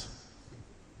science?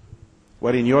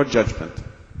 What, in your judgment,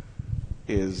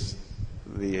 is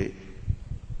the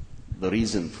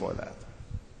reason for that?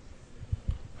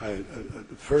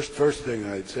 First thing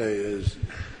I'd say is,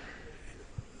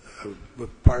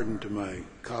 pardon to my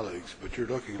colleagues, but you're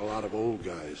looking at a lot of old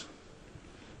guys.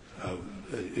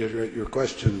 Your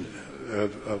question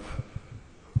of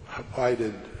why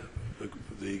did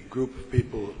the group of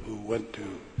people who went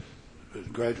to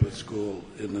graduate school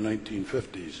in the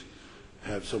 1950s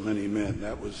have so many men.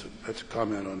 That's a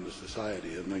comment on the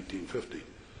society in 1950,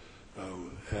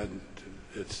 and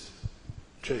it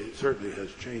certainly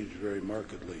has changed very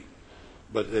markedly.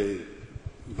 But the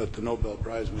Nobel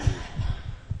Prize winners,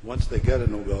 once they get a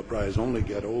Nobel Prize, only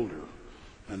get older,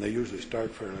 and they usually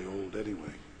start fairly old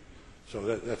anyway.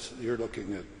 So that's you're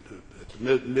looking at the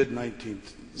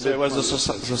mid-19th. So it was a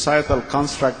societal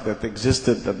construct that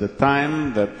existed at the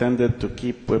time that tended to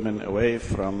keep women away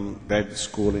from graduate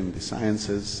school in the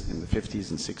sciences in the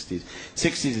 50s and 60s.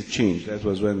 60s it changed. That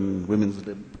was when women's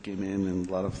lib came in and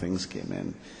a lot of things came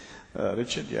in.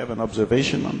 Richard, do you have an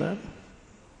observation on that?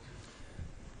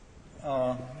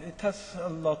 It has a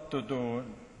lot to do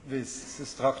with the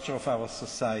structure of our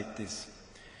societies.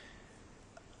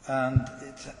 And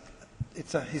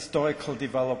it's a historical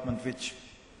development which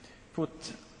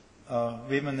put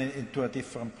women into a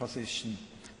different position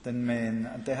than men,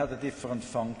 and they had a different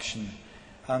function.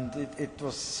 And it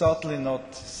was certainly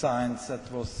not science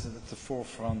that was at the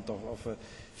forefront of a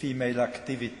female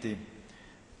activity.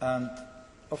 And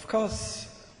of course,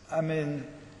 I mean,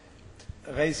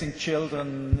 raising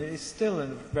children is still a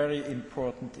very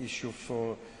important issue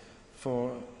for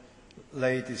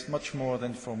ladies, much more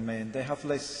than for men. They have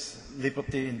less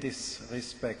liberty in this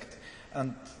respect.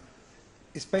 And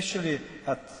especially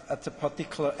at a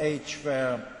particular age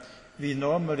where we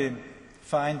normally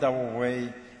find our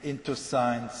way into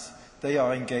science, they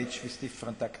are engaged with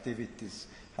different activities,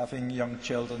 having young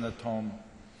children at home.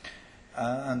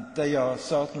 And they are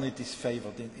certainly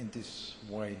disfavored in this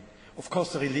way. Of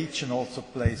course, religion also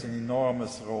plays an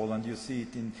enormous role, and you see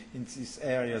it in these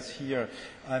areas here.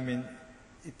 I mean,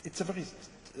 it's a very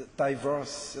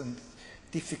diverse and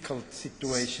difficult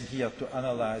situation here to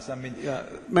analyze. I mean,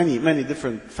 many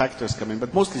different factors come in,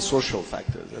 but mostly social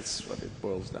factors. That's what it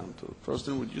boils down to.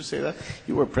 Torsten, would you say that?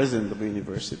 You were president of the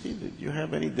university. Did you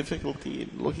have any difficulty in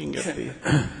looking at the...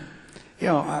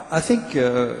 Yeah, I think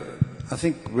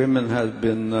women have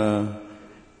been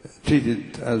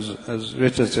treated, as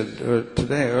Richard said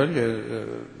today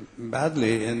earlier,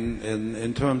 badly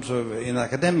in terms of in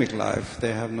academic life.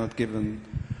 They have not given.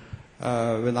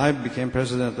 When I became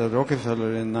president at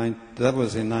Rockefeller that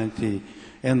was in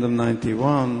end of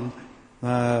 '91,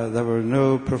 there were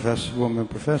no woman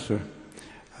professor,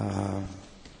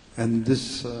 and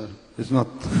this is not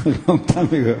a long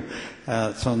time ago.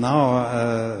 So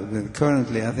now,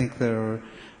 currently, I think there are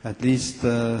at least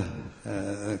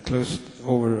close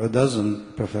over a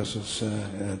dozen professors,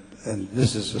 and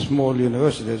this is a small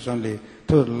university. There's only a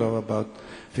total of about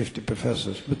 50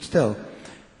 professors, but still.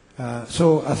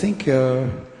 So I think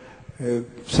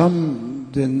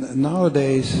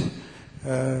nowadays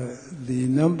the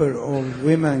number of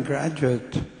women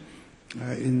graduates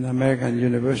in American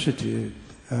university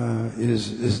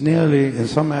is nearly, in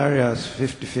some areas,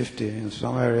 50-50. In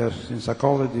some areas, in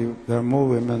psychology, there are more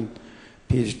women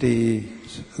PhDs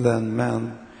than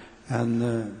men, and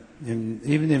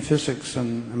even in physics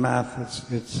and math,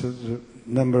 it's the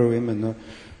number of women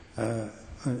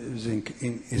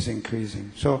is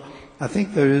increasing. So I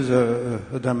think there is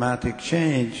a dramatic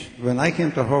change. When I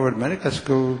came to Harvard Medical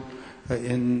School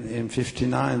in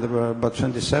 '59, there were about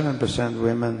 27%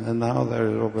 women, and now there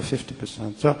are over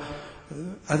 50%. So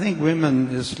I think women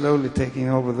is slowly taking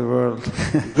over the world.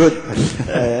 Good.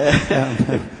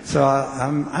 So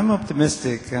I'm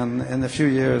optimistic, and in a few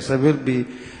years there will be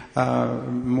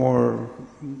more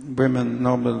women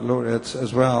Nobel laureates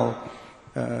as well,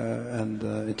 and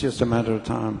it's just a matter of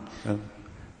time.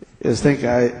 Yes, thank you.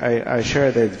 I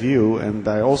share that view, and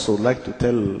I also would like to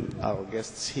tell our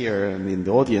guests here and in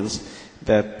the audience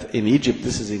that in Egypt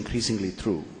this is increasingly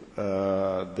true.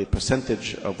 The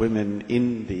percentage of women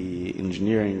in the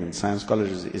engineering and science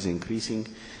colleges is increasing,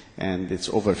 and it's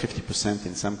over 50%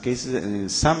 in some cases, and in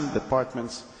some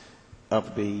departments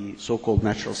of the so-called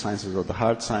natural sciences or the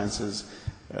hard sciences,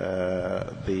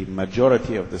 the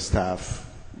majority of the staff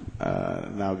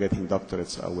now getting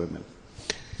doctorates are women.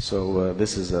 So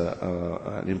this is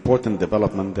an important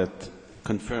development that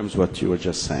confirms what you were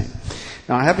just saying.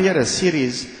 Now I have here a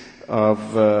series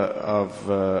of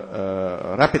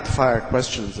rapid-fire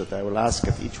questions that I will ask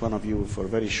at each one of you for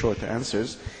very short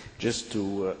answers, just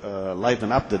to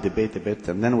liven up the debate a bit,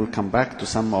 and then we'll come back to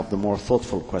some of the more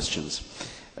thoughtful questions.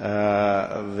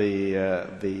 The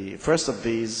first of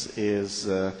these is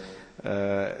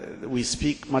we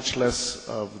speak much less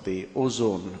of the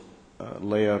ozone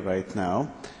layer right now.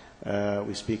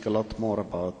 We speak a lot more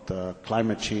about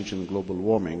climate change and global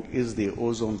warming. Is the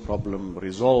ozone problem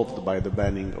resolved by the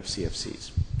banning of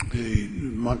CFCs? The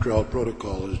Montreal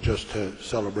Protocol has just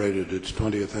celebrated its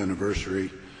 20th anniversary.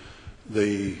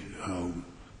 The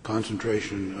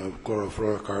concentration of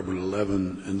chlorofluorocarbon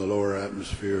 11 in the lower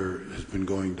atmosphere has been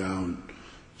going down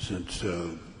since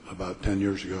about 10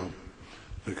 years ago.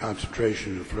 The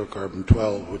concentration of fluorocarbon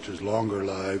 12, which is longer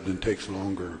lived and takes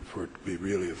longer for it to be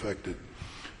really affected,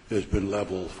 has been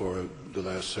level for the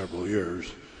last several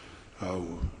years.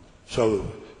 The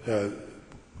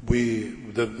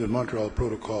Montreal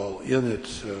Protocol, in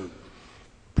its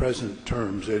present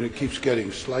terms, and it keeps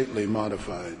getting slightly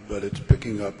modified, but it's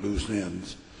picking up loose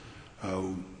ends.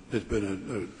 It's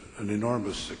been an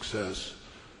enormous success,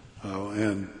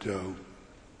 and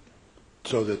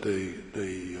so that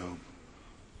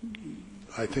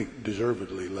I think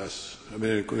deservedly less. I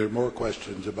mean, there are more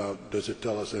questions about does it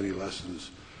tell us any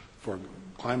lessons for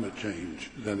climate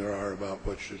change than there are about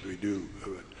what should we do.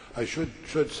 I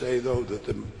should say though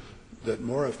that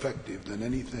more effective than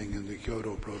anything in the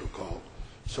Kyoto Protocol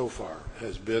so far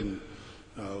has been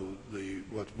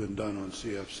what's been done on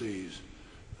CFCs,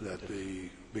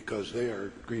 because they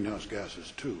are greenhouse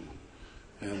gases too,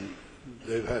 and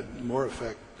they've had more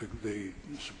effect. The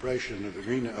suppression of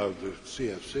the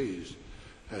CFCs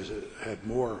has had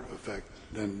more effect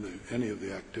than any of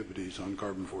the activities on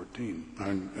carbon-14,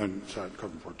 on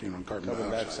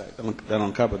carbon dioxide. Than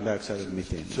on carbon dioxide and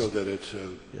methane. So that it's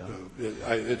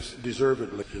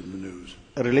deservedly in the news.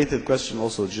 A related question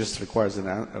also just requires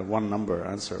a one number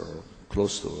answer or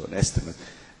close to an estimate.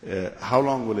 How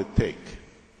long will it take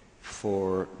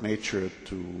for nature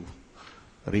to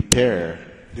repair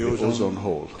the ozone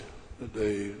hole?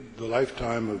 The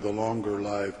lifetime of the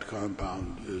longer-lived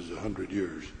compound is 100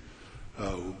 years,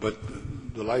 but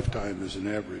the lifetime is an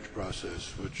average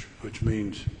process, which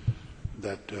means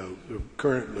that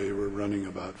currently we're running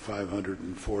about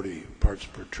 540 parts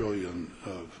per trillion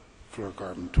of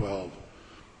fluorocarbon-12.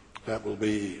 That will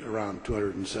be around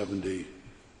 270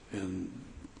 in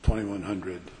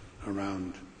 2100,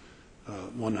 around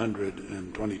 100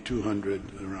 in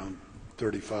 2200, around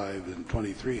 35 in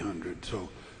 2300. So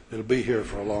it'll be here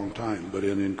for a long time, but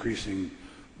in increasing,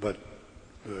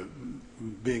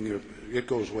 it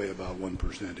goes away about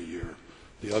 1% a year.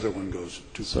 The other one goes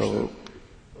 2%. So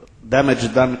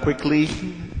damage done quickly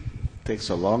takes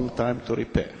a long time to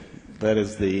repair. That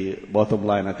is the bottom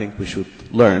line I think we should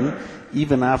learn,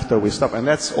 even after we stop. And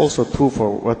that's also true for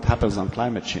what happens on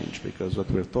climate change, because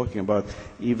what we're talking about,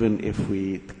 even if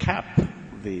we cap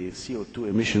the CO2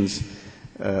 emissions,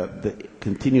 the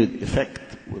continued effect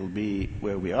will be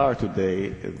where we are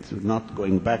today, not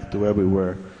going back to where we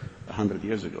were 100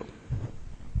 years ago.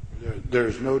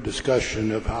 There's no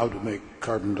discussion of how to make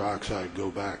carbon dioxide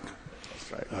go back.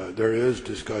 That's right. There is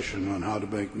discussion on how to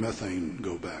make methane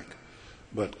go back,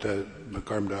 but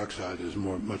carbon dioxide is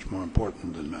much more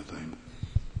important than methane.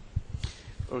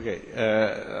 Okay,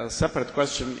 a separate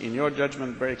question. In your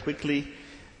judgment, very quickly,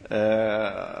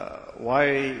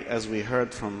 why, as we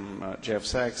heard from Jeff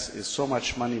Sachs, is so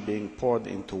much money being poured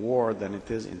into war than it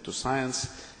is into science?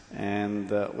 And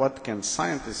what can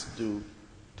scientists do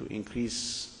to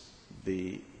increase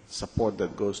the support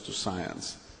that goes to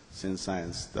science, since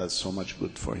science does so much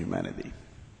good for humanity?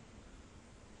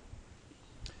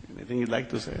 Anything you'd like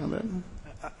to say on that?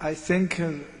 I think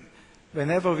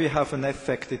whenever we have an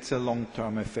effect, it's a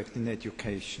long-term effect in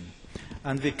education.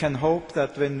 And we can hope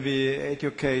that when we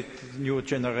educate new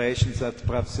generations that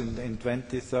perhaps in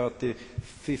 20, 30,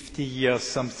 50 years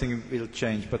something will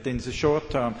change. But in the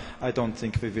short term, I don't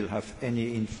think we will have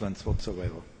any influence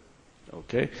whatsoever.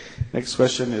 Okay. Next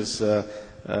question is,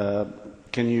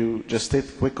 can you just state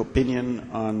a quick opinion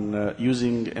on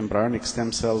using embryonic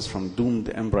stem cells from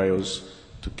doomed embryos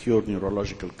to cure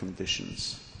neurological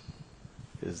conditions?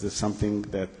 Is this something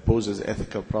that poses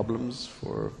ethical problems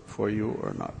for you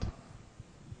or not?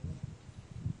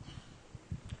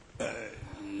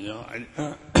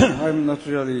 I'm not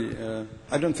really,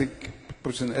 I don't think it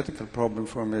puts an ethical problem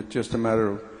for me. It's just a matter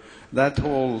of that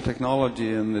whole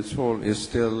technology and this whole is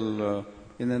still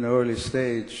in an early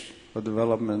stage of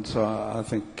development. So I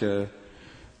think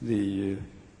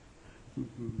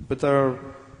but there are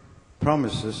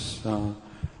promises for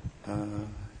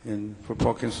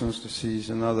Parkinson's disease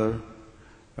and other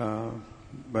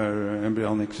where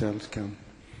embryonic cells can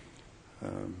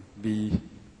be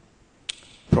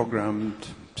programmed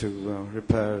to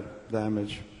repair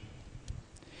damage.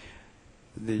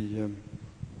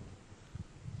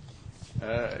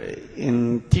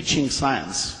 In teaching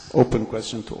science, open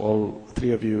question to all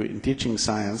three of you, in teaching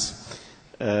science,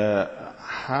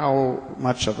 how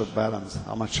much of a balance,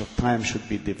 how much of time should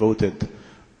be devoted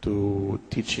to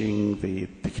teaching the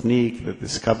technique, the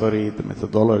discovery, the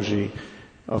methodology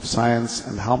of science,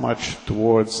 and how much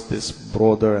towards this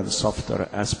broader and softer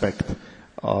aspect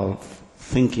of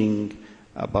thinking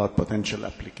about potential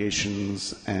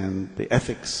applications and the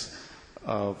ethics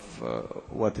of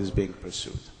what is being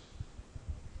pursued.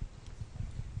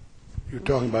 You're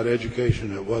talking about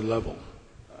education at what level?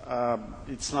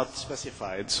 It's not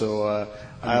specified, so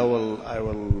I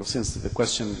will, since the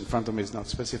question in front of me is not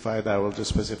specified, I will just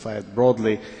specify it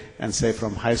broadly and say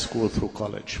from high school through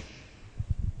college.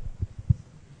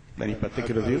 Any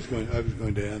particular view? I was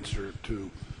going to answer to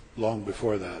long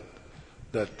before that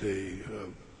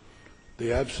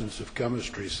the absence of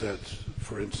chemistry sets,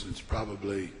 for instance,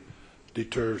 probably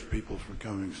deters people from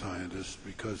becoming scientists,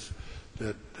 because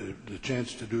that the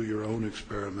chance to do your own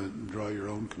experiment and draw your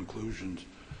own conclusions,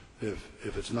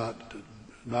 if it's not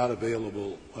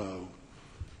available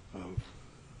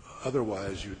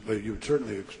otherwise, you would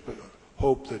certainly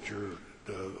hope that your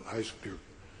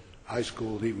high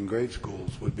school and even grade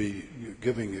schools would be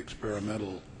giving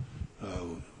experimental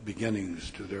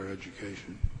beginnings to their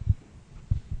education.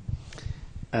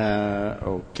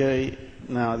 Okay.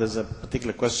 Now there's a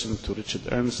particular question to Richard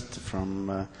Ernst from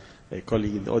a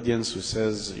colleague in the audience who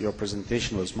says, your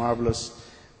presentation was marvelous,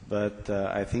 but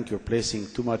I think you're placing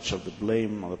too much of the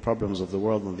blame on the problems of the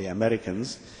world on the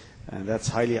Americans, and that's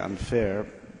highly unfair,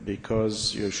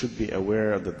 because you should be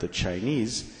aware that the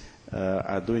Chinese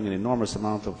are doing an enormous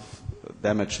amount of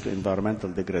damage to environmental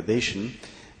degradation,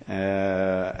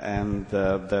 and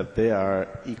that they are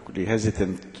equally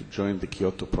hesitant to join the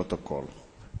Kyoto Protocol.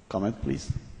 Comment, please.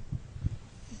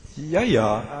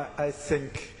 Yeah, I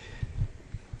think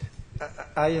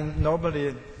I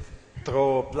normally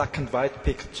draw black and white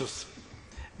pictures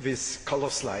with color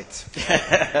slides.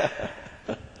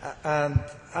 And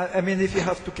I mean, if you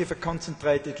have to give a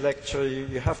concentrated lecture,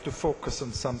 you have to focus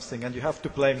on something and you have to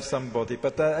blame somebody.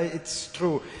 But it's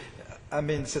true. I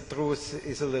mean, the truth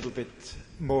is a little bit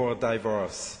more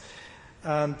diverse.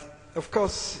 And of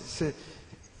course,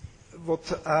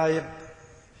 what I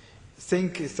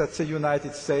think is that the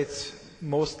United States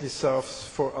mostly serves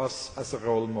for us as a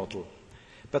role model.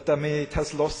 But I mean, it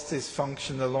has lost this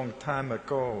function a long time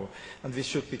ago, and we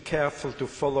should be careful to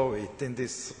follow it in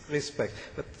this respect.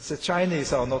 But the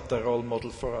Chinese are not the role model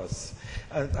for us,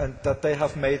 and that they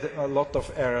have made a lot of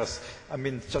errors. I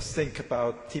mean, just think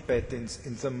about Tibet in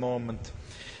the moment.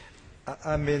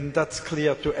 I mean, that's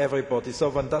clear to everybody, so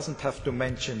one doesn't have to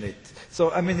mention it.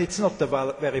 So, I mean, it's not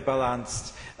a very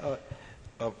balanced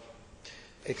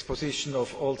exposition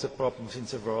of all the problems in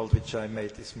the world which I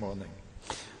made this morning.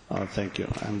 Oh, thank you.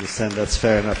 I understand that's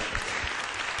fair enough.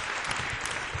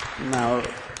 Now,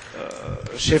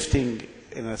 shifting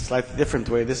in a slightly different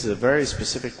way, this is a very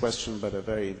specific question, but a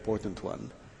very important one,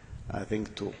 I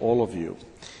think, to all of you.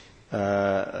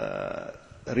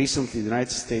 Recently, the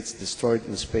United States destroyed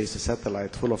in space a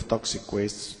satellite full of toxic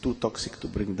waste, too toxic to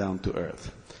bring down to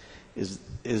Earth. Is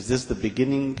this the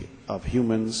beginning of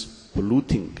humans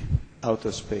polluting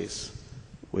outer space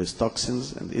with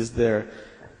toxins, and is there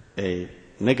a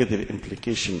negative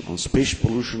implication on space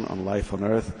pollution on life on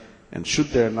Earth, and should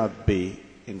there not be,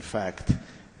 in fact,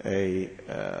 a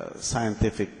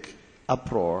scientific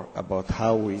uproar about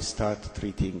how we start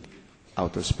treating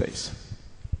outer space?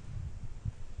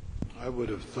 I would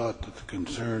have thought that the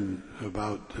concern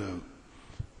about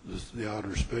the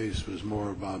outer space was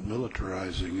more about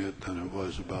militarizing it than it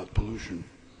was about pollution.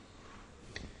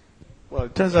 Well,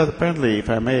 it turns out, apparently, if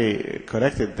I may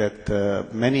correct it, that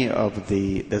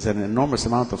there's an enormous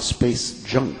amount of space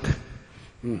junk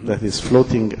that is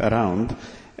floating around,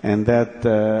 and that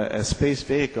a space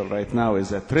vehicle right now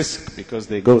is at risk because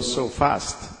they go so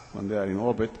fast when they are in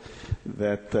orbit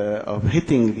that of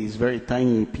hitting these very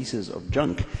tiny pieces of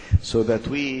junk, so that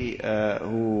we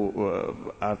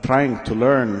who are trying to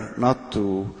learn not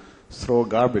to throw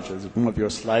garbage, as one of your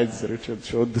slides, Richard,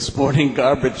 showed this morning,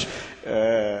 garbage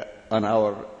on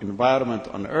our environment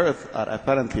on Earth, are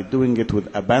apparently doing it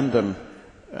with abandon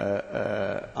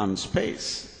on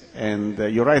space. And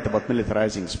you're right about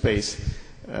militarizing space,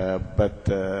 but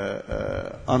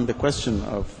on the question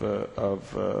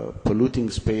of polluting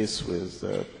space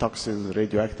with toxins,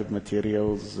 radioactive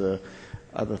materials,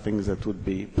 other things that would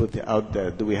be put out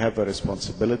there, do we have a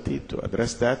responsibility to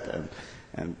address that?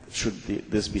 And should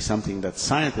this be something that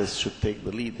scientists should take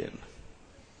the lead in?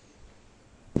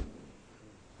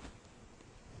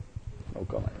 No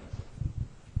comment.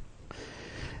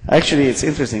 Actually, it's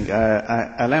interesting.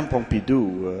 Alain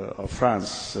Pompidou of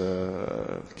France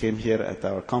came here at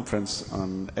our conference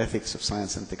on ethics of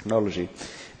science and technology,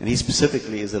 and he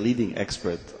specifically is a leading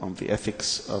expert on the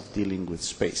ethics of dealing with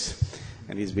space.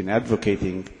 And he's been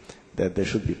advocating that there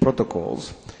should be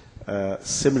protocols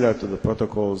similar to the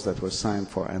protocols that were signed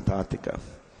for Antarctica.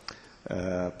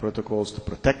 protocols to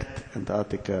protect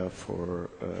Antarctica for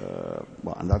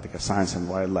Antarctica science and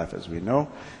wildlife, as we know,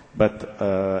 but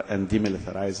and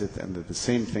demilitarize it, and that the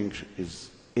same thing is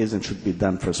and should be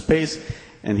done for space.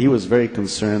 And he was very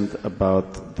concerned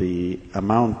about the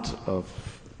amount of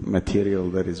material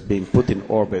that is being put in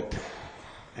orbit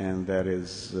and that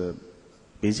is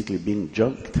basically being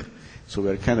junked. So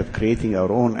we're kind of creating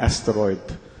our own asteroid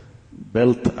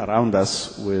belt around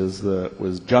us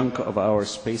with junk of our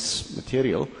space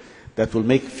material that will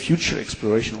make future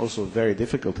exploration also very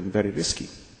difficult and very risky.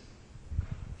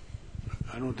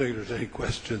 I don't think there's any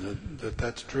question that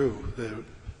that's true,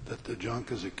 that the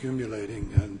junk is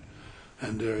accumulating,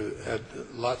 and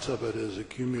lots of it is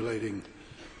accumulating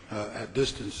at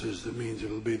distances that means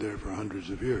it'll be there for hundreds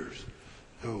of years.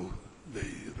 So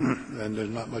and there's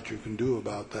not much you can do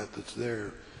about that that's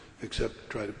there except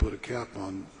try to put a cap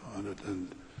on it,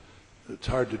 and it's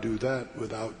hard to do that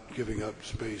without giving up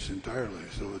space entirely.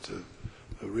 So it's a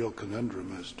real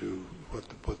conundrum as to what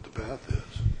the path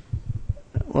is.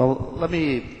 Well, let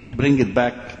me bring it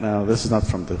back now. This is not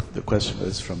from the question, but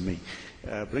it's from me.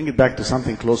 Bring it back to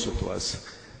something closer to us.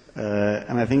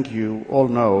 And I think you all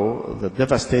know the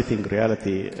devastating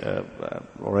reality.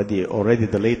 Already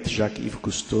the late Jacques-Yves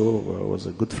Cousteau was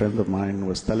a good friend of mine,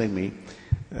 was telling me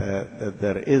that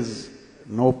there is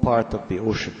no part of the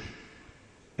ocean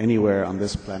anywhere on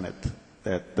this planet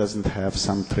that doesn't have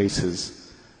some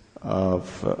traces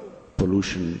of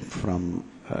pollution from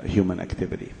human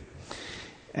activity.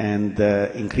 And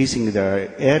increasingly there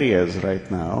are areas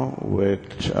right now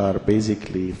which are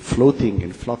basically floating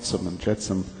in flotsam and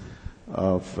jetsam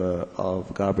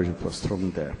of garbage that was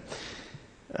thrown there.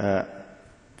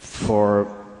 For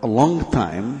a long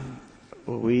time,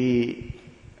 we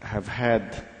have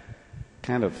had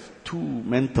kind of two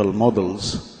mental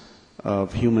models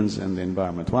of humans and the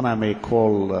environment. One I may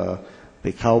call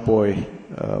the cowboy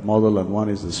model, and one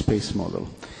is the space model.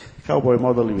 The cowboy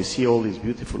model, we see all these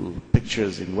beautiful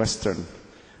pictures in Western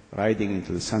riding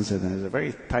into the sunset, and there's a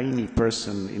very tiny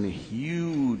person in a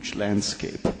huge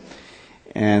landscape.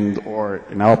 Or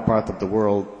in our part of the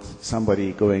world,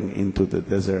 somebody going into the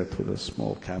desert with a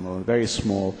small camel, very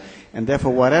small. And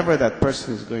therefore, whatever that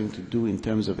person is going to do in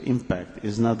terms of impact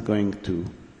is not going to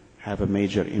have a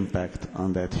major impact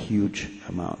on that huge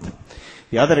amount.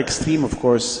 The other extreme, of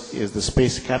course, is the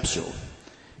space capsule,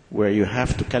 where you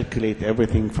have to calculate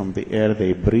everything from the air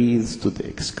they breathe to the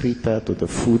excreta to the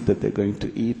food that they're going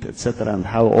to eat, etc., and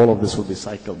how all of this will be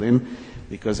cycled in,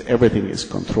 because everything is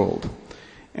controlled.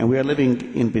 And we are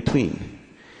living in between.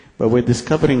 But we're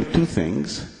discovering two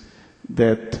things,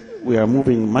 that we are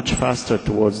moving much faster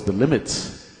towards the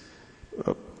limits,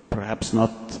 perhaps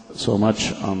not so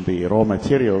much on the raw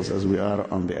materials as we are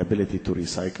on the ability to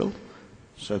recycle.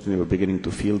 Certainly we're beginning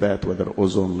to feel that, whether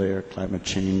ozone layer, climate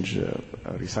change,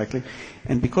 recycling.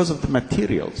 And because of the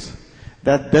materials,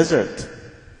 that desert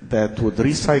that would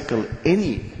recycle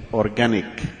any organic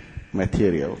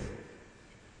material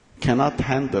cannot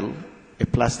handle a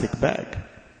plastic bag.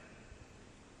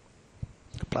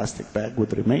 A plastic bag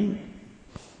would remain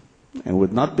and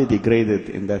would not be degraded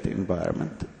in that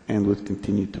environment and would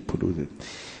continue to pollute it.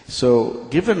 So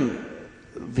given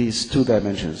these two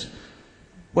dimensions,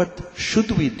 what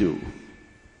should we do?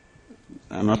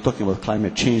 I'm not talking about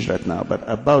climate change right now, but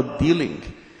about dealing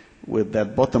with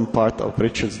that bottom part of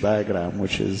Richard's diagram,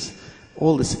 which is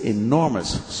all this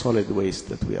enormous solid waste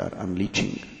that we are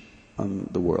unleashing on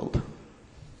the world.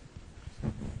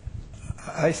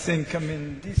 I think,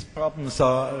 these problems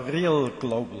are real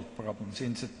global problems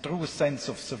in the true sense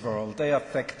of the word. They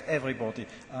affect everybody,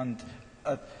 and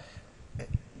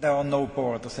there are no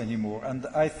borders anymore. And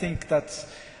I think that's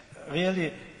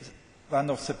really one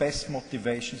of the best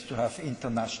motivations to have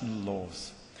international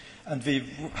laws. And we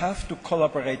have to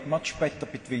collaborate much better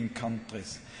between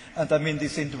countries. And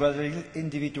this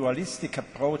individualistic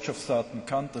approach of certain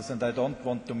countries, and I don't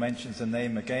want to mention the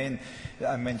name again,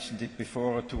 I mentioned it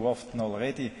before too often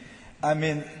already.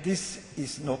 This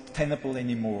is not tenable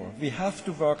anymore. We have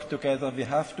to work together, we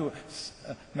have to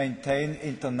maintain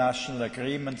international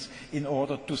agreements in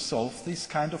order to solve these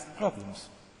kind of problems.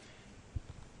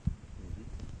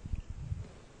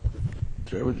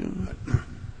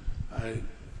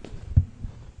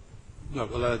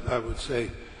 I would say,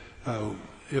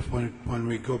 when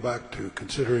we go back to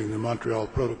considering the Montreal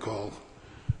Protocol,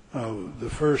 the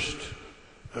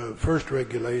first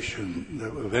regulation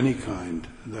of any kind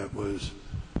that was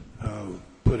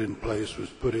put in place was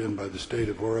put in by the state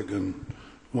of Oregon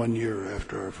 1 year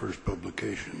after our first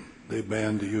publication. They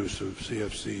banned the use of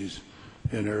CFCs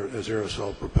as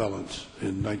aerosol propellants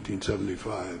in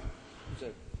 1975.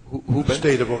 The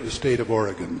state of Oregon. State of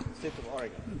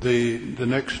Oregon. The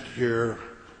next year,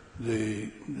 the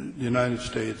United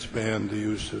States banned the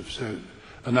use of,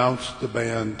 announced the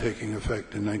ban taking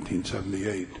effect in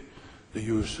 1978, the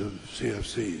use of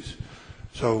CFCs.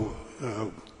 So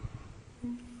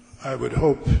I would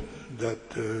hope that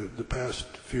the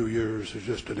past few years is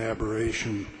just an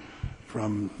aberration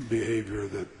from behavior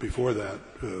that before that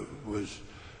was,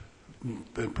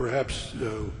 and perhaps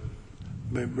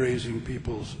raising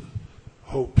people's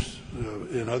hopes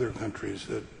in other countries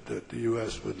that the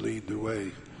U.S. would lead the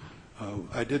way.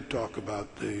 I did talk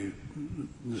about the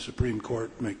Supreme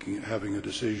Court having a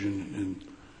decision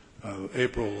in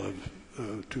April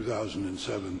of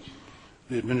 2007.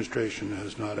 The administration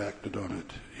has not acted on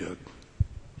it yet.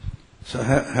 So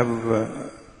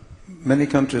have many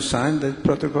countries signed that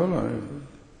protocol, or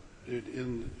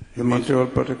the Montreal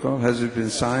Protocol? Has it been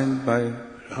signed by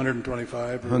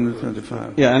 125?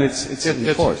 125. Yeah, and it's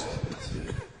enforced.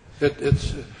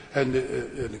 And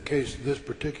in the case of this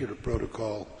particular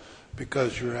protocol,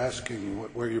 because you're asking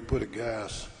where you put a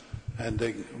gas, and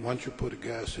once you put a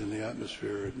gas in the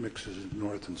atmosphere, it mixes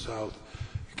north and south.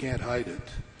 You can't hide it,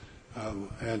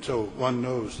 and so one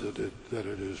knows that it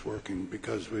is working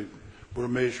because we're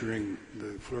measuring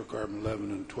the fluorocarbon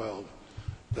 11 and 12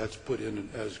 that's put in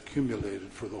as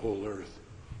accumulated for the whole Earth.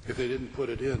 If they didn't put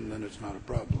it in, then it's not a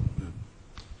problem.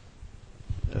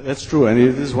 That's true, and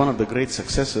it is one of the great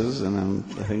successes, and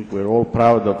I think we're all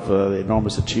proud of the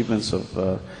enormous achievements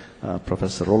of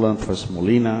Professor Roland, Professor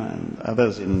Molina, and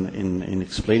others in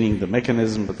explaining the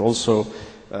mechanism, but also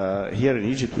here in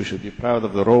Egypt we should be proud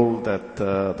of the role that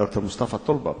Dr. Mustafa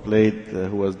Tolba played,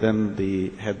 who was then the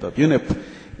head of UNEP,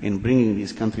 in bringing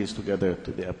these countries together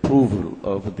to the approval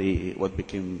of what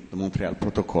became the Montreal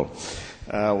Protocol.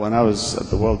 When I was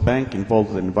at the World Bank involved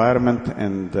with the environment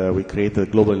and we created a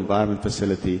global environment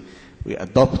facility, we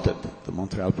adopted the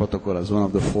Montreal Protocol as one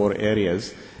of the 4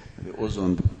 areas, the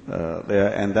ozone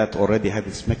there, and that already had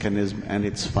its mechanism and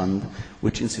its fund,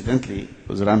 which incidentally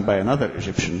was run by another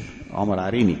Egyptian, Omar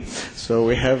Arini. So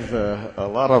we have a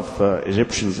lot of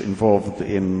Egyptians involved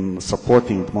in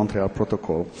supporting the Montreal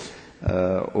Protocol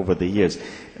over the years.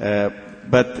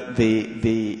 But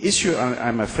the issue,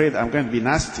 I'm afraid I'm going to be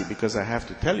nasty because I have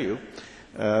to tell you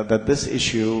that this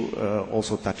issue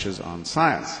also touches on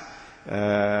science.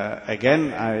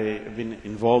 Again, I've been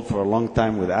involved for a long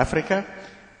time with Africa,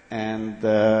 and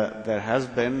there has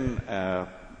been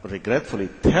regretfully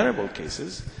terrible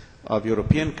cases of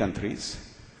European countries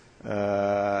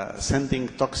sending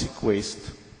toxic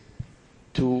waste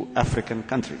to African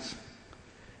countries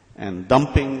and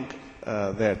dumping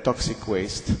their toxic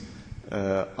waste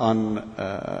on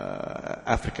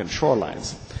African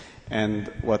shorelines, and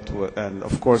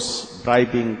of course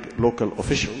bribing local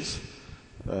officials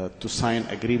to sign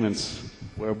agreements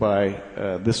whereby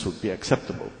this would be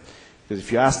acceptable. Because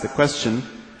if you ask the question,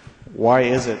 why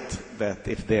is it that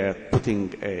if they're putting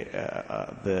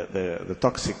the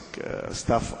toxic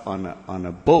stuff on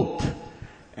a boat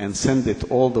and send it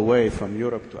all the way from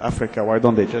Europe to Africa, why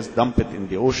don't they just dump it in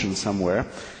the ocean somewhere?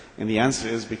 And the answer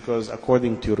is because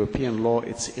according to European law,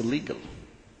 it's illegal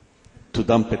to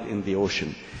dump it in the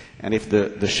ocean. And if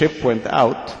the ship went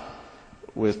out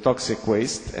with toxic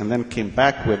waste and then came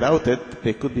back without it,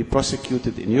 they could be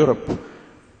prosecuted in Europe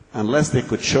unless they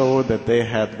could show that they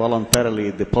had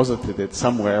voluntarily deposited it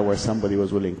somewhere where somebody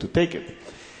was willing to take it.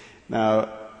 Now,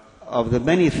 of the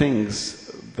many things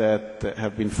that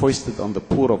have been foisted on the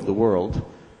poor of the world,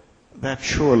 that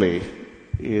surely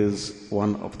is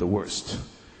one of the worst.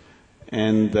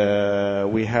 And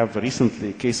we have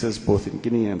recently cases both in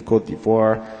Guinea and Cote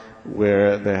d'Ivoire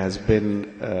where there has been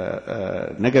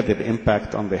a negative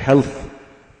impact on the health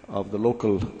of the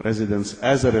local residents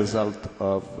as a result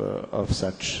of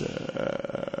such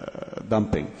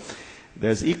dumping.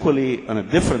 There's equally, on a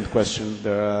different question,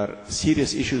 there are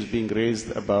serious issues being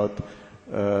raised about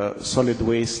solid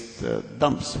waste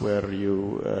dumps where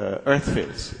earth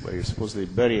fills, where you supposedly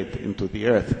bury it into the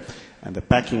earth, and the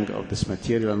packing of this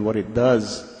material and what it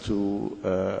does to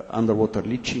underwater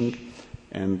leaching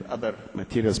and other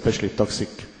materials, especially toxic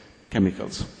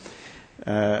chemicals.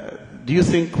 Do you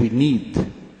think we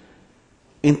need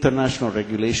international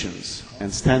regulations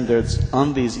and standards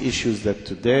on these issues that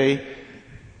today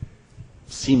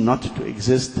seem not to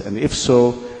exist? And if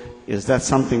so, is that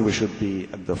something we should be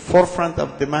at the forefront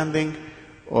of demanding,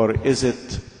 or is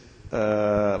it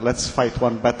let's fight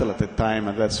one battle at a time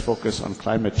and let's focus on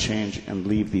climate change and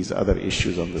leave these other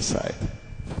issues on the side?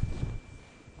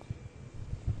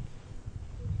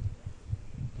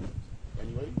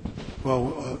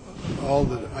 Well,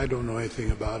 I don't know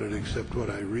anything about it except what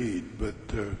I read, but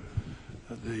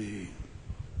the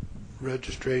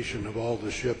registration of all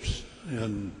the ships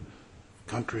in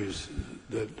countries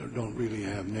that don't really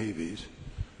have navies,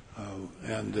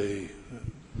 and the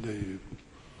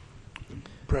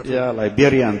yeah,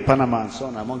 Liberia and Panama and so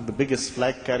on, among the biggest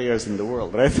flag carriers in the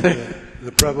world, right?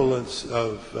 the prevalence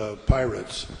of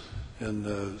pirates in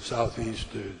the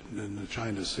southeast, in the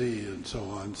China Sea and so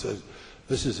on, says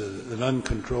this is an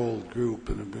uncontrolled group,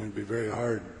 and it's going to be very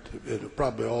hard.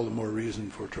 Probably all the more reason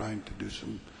for trying to do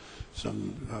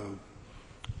some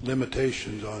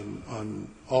limitations on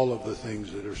all of the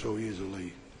things that are so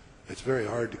easily. It's very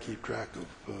hard to keep track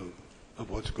of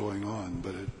what's going on,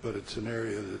 but it's an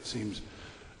area that seems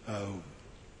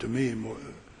to me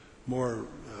more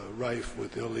rife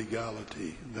with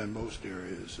illegality than most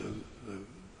areas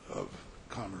of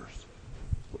commerce.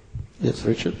 Yes,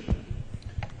 Richard.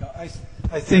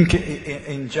 I think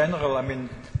in general, I mean,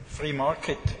 free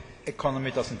market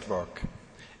economy doesn't work.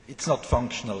 It's not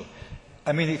functional.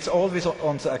 I mean, it's always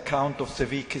on the account of the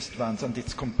weakest ones, and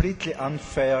it's completely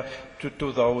unfair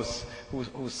to those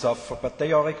who suffer. But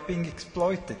they are being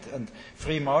exploited, and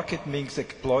free market means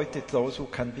exploited those who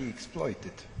can be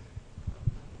exploited.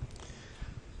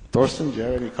 Thorsten, do you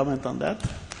have any comment on that?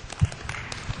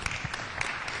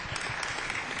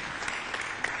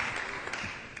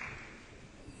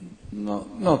 No,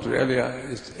 not really.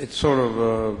 It's sort of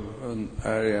an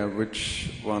area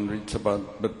which one reads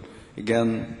about, but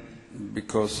again,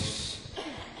 because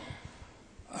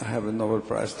I have a Nobel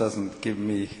Prize doesn't give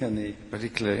me any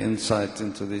particular insight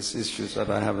into these issues that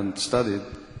I haven't studied.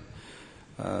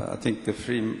 I think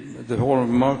the whole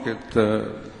market.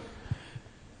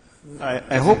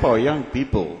 I hope our young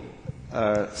people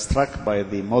are struck by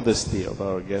the modesty of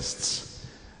our guests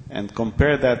and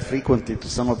compare that frequently to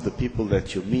some of the people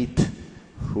that you meet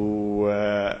who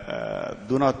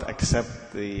do not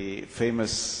accept the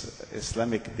famous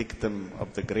Islamic dictum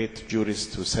of the great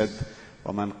jurist who said,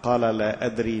 وَمَنْ قَالَ لَا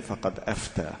أَدْرِي فَقَدْ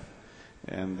أَفْتَى.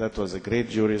 And that was a great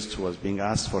jurist who was being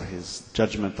asked for his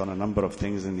judgment on a number of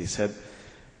things, and he said,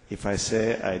 if I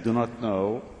say I do not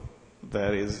know,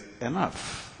 there is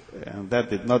enough. And that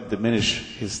did not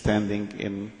diminish his standing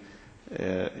in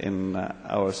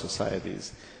our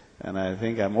societies. And I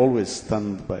think I'm always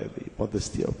stunned by the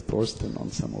modesty of Thorsten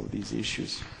on some of these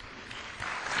issues.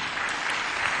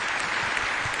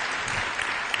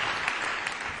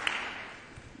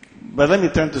 But let me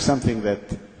turn to something that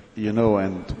you know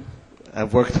and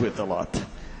I've worked with a lot.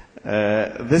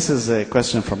 This is a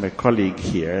question from a colleague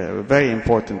here. A very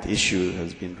important issue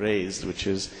has been raised, which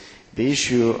is the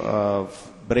issue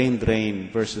of brain drain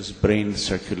versus brain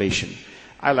circulation.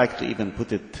 I like to even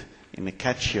put it in a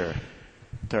catchier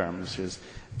term, which is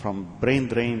from brain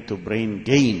drain to brain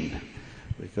gain,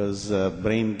 because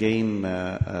brain gain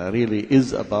really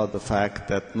is about the fact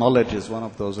that knowledge is one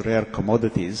of those rare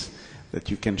commodities that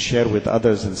you can share with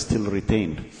others and still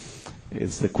retain.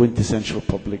 It's the quintessential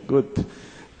public good.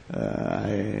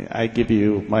 I give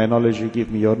you my knowledge, you give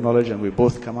me your knowledge, and we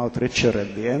both come out richer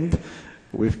at the end.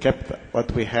 We've kept what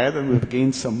we had and we've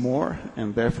gained some more,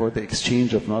 and therefore the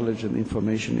exchange of knowledge and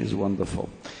information is wonderful.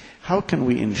 How can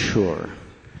we ensure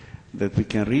that we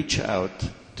can reach out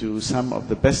to some of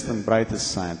the best and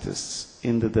brightest scientists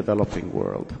in the developing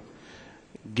world,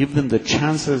 give them the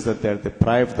chances that they're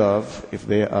deprived of if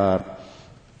they are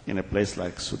in a place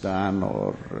like Sudan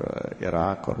or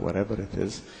Iraq or wherever it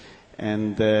is,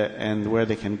 and where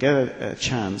they can get a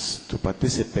chance to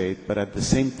participate, but at the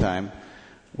same time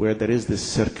where there is this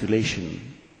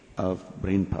circulation of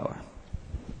brain power?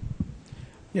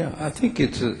 Yeah, I think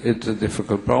it's a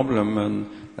difficult problem, and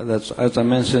that's, as I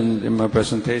mentioned in my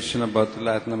presentation about the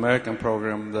Latin American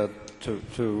program, that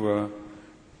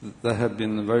there had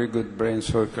been a very good brain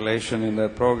circulation in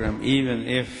that program, even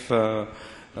if as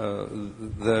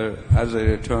they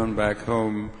return back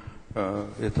home,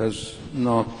 it has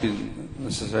not been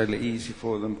necessarily easy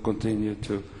for them to continue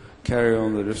to carry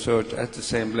on the research at the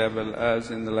same level as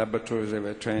in the laboratories they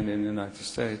were trained in the United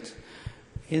States.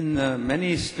 In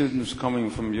many students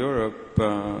coming from Europe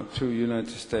to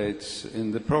United States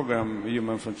in the program,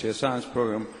 Human Frontier Science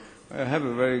program, have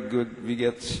a very good,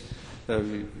 we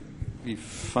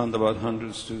fund about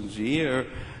 100 students a year,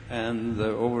 and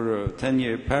over a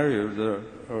 10-year period there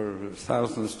are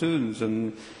 1,000 students,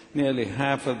 and nearly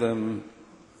half of them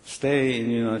stay in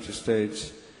the United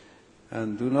States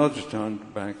and do not return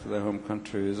back to their home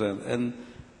countries. And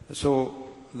so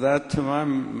that, to my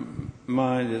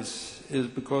mind, is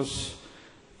because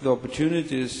the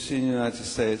opportunities in the United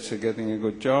States are getting a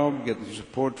good job, getting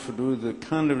support for doing the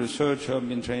kind of research I've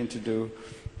been trained to do,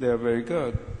 they are very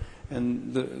good.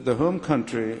 And the home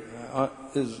country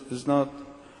is not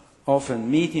often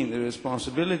meeting the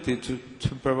responsibility to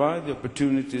provide the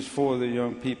opportunities for the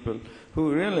young people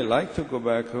who really like to go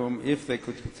back home if they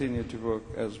could continue to work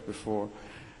as before.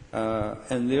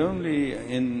 And the only,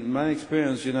 in my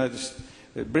experience,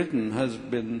 Britain has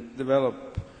been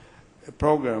developed a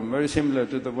program very similar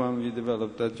to the one we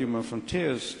developed at Human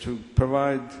Frontiers to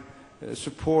provide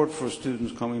support for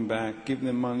students coming back, give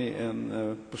them money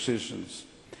and positions.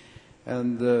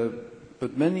 And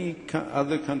but many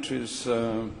other countries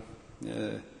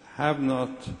have not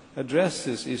addressed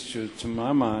this issue, to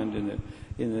my mind,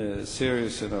 in a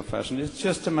serious enough fashion. It's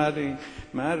just a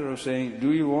matter of saying,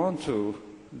 do you want to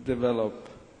develop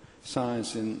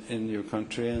science in your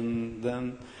country and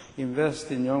then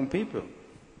invest in young people?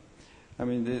 I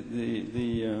mean,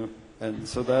 and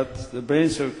so that the brain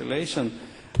circulation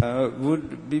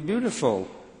would be beautiful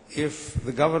if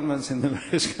the governments in the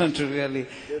various countries really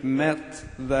met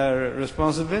their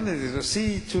responsibilities to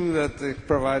see to that they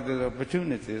provided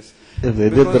opportunities. If they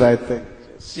did the right thing.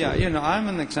 Yeah, you know, I'm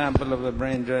an example of a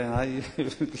brain drain. I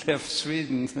left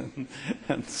Sweden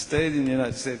and stayed in the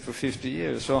United States for 50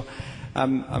 years, so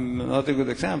I'm not a good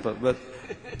example. But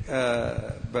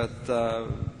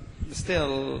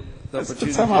still, the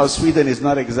opportunity. Somehow, Sweden is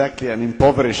not exactly an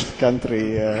impoverished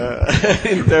country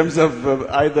in terms of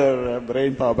either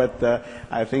brain power. But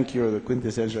I think you're the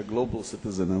quintessential global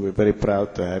citizen, and we're very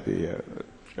proud to have you here.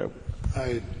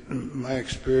 My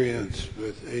experience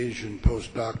with Asian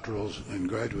postdoctorals and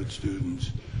graduate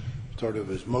students sort of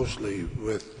is mostly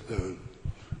with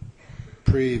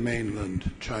pre-mainland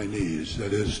Chinese,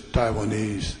 that is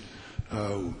Taiwanese,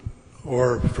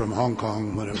 or from Hong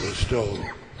Kong when it was still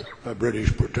a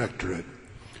British protectorate,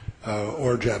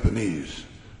 or Japanese.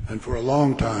 And for a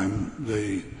long time,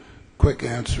 the quick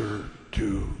answer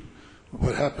to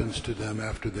what happens to them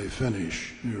after they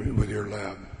finish with your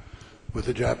lab. With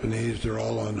the Japanese, they're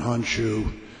all on Honshu,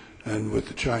 and with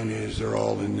the Chinese, they're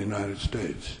all in the United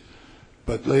States.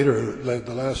 But later, like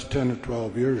the last 10 or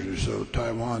 12 years or so,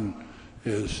 Taiwan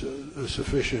is a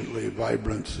sufficiently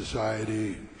vibrant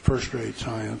society, first-rate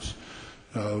science,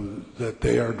 that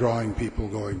they are drawing people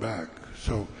going back.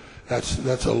 So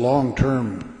that's a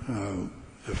long-term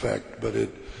effect,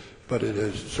 but it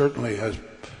has certainly has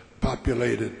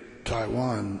populated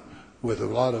Taiwan with a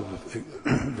lot of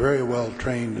very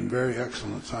well-trained and very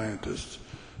excellent scientists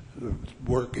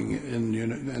working in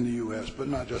the U.S., but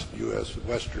not just U.S.,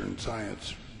 Western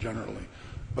science generally.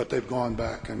 But they've gone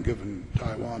back and given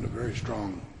Taiwan a very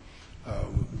strong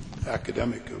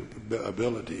academic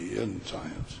ability in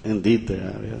science. Indeed they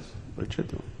are, yes.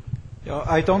 Richard? Yeah,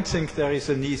 I don't think there is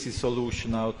an easy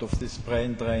solution out of this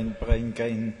brain drain, brain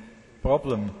gain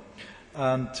problem.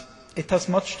 And it has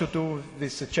much to do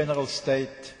with the general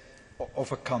state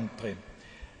of a country.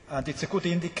 And it's a good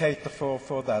indicator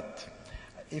for that.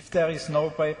 If there is no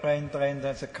brain drain,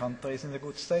 then the country is in a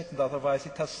good state, and otherwise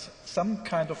it has some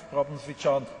kind of problems which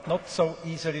are not so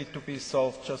easily to be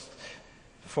solved just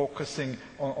focusing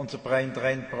on the brain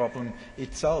drain problem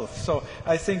itself. So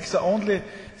I think the only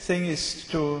thing is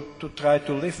to try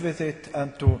to live with it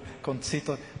and to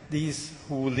consider these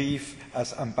who leave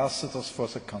as ambassadors for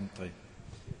the country.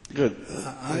 Good.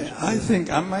 I think,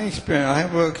 in my experience, I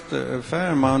have worked a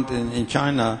fair amount in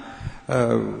China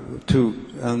too,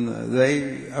 and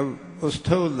I was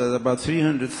told that about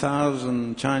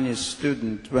 300,000 Chinese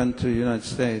students went to the United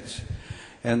States,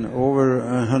 and over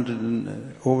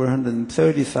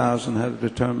 130,000 have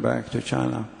returned back to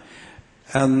China.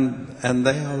 And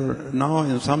they are now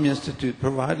in some institute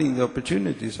providing the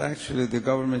opportunities, actually the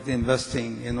government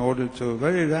investing in order to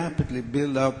very rapidly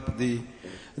build up the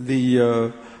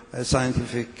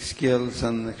scientific skills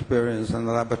and experience and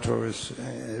laboratories.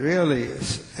 Really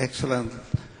excellent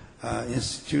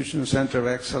institution, center of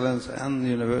excellence and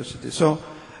university. So,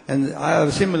 and I have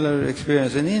a similar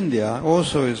experience in India,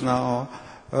 also is now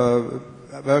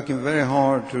working very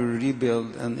hard to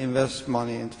rebuild and invest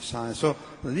money into science. So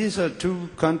these are two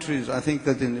countries, I think,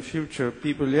 that in the future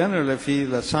people generally feel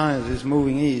that science is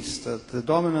moving east, that the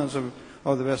dominance of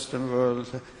the Western world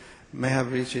may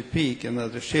have reached its peak, and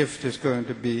that the shift is going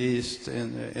to be east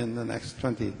in the next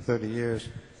 20, 30 years.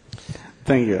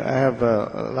 Thank you. I have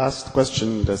a last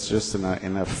question that's just in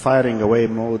a firing away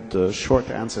mode, short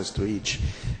answers to each.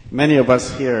 Many of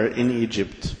us here in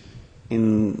Egypt,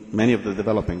 in many of the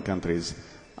developing countries,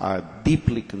 are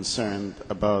deeply concerned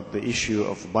about the issue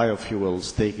of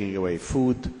biofuels taking away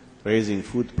food, raising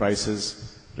food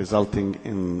prices, resulting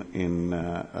in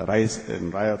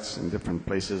riots in different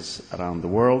places around the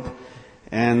world.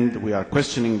 And we are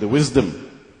questioning the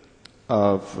wisdom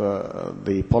of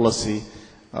the policy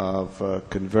of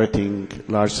converting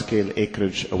large-scale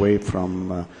acreage away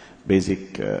from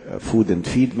basic food and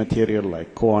feed material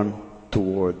like corn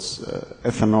towards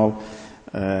ethanol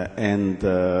and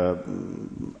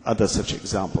other such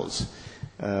examples.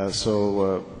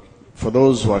 For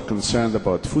those who are concerned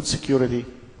about food security,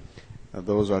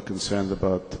 those who are concerned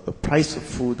about the price of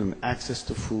food and access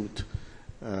to food,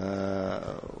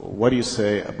 what do you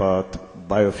say about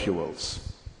biofuels?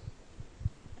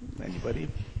 Anybody?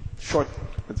 Short.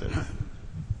 That's it.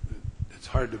 It's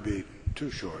hard to be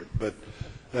too short, but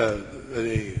I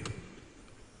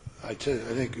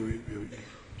think you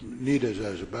need it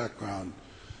as a background.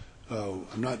 I'm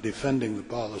not defending the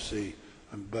policy,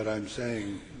 but I'm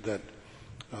saying that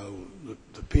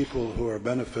the people who are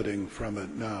benefiting from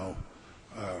it now,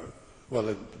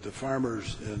 the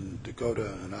farmers in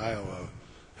Dakota and Iowa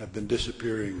have been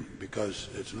disappearing because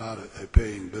it's not a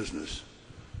paying business.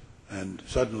 And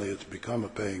suddenly it's become a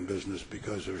paying business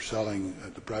because they're selling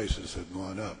at the prices have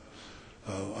gone up.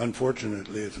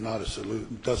 Unfortunately, it's not a solution.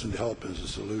 It doesn't help as a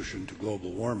solution to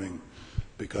global warming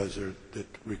because it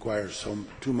requires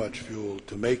too much fuel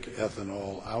to make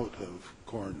ethanol out of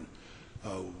corn.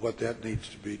 What that needs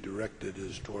to be directed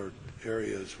is toward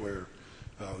areas where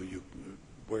you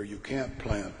can't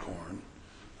plant corn,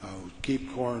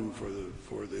 keep corn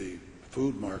for the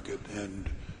food market, and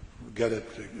get it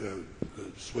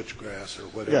switchgrass or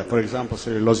whatever. Yeah, for example,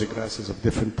 cellulosic grasses of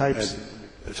different types.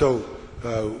 And so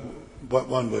what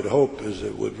one would hope is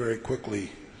it would very quickly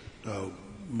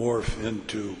morph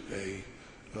into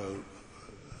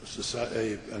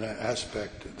an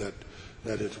aspect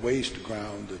that it's waste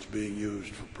ground that's being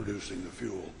used for producing the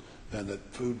fuel, and that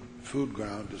food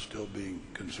ground is still being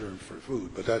conserved for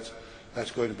food. But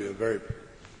that's going to be a very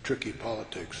tricky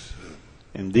politics.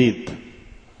 Indeed.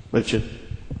 Richard?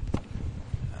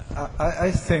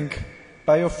 I think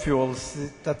biofuels,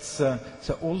 that's the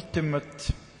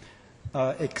ultimate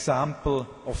example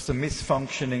of the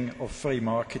misfunctioning of free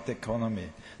market economy.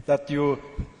 That you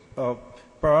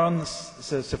burn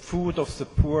the food of the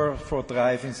poor for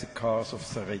driving the cars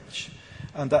of the rich.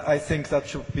 And I think that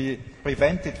should be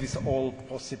prevented with all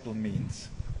possible means.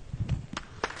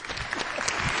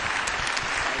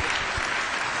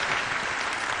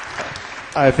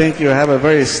 I think you have a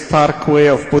very stark way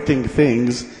of putting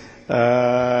things.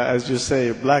 As you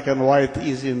say, black and white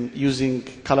is in using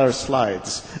color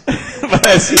slides. But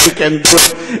I see you can do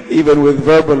it even with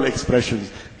verbal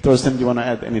expressions. Torsten, do you want to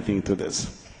add anything to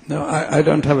this? No, I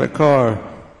don't have a car.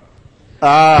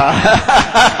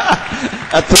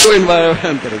 A true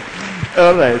environmentalist.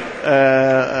 All right.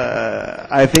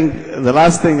 I think the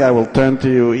last thing I will turn to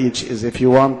you each is if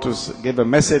you want to give a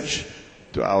message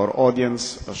to our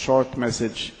audience, a short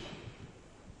message.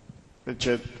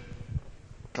 Richard,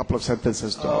 a couple of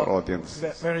sentences to our audience.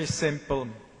 Very simple.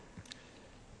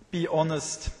 Be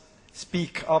honest.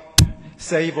 Speak up.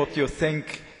 Say what you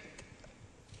think.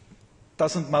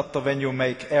 Doesn't matter when you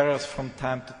make errors from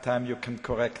time to time, you can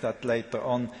correct that later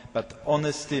on. But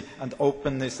honesty and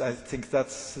openness, I think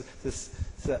that's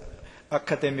the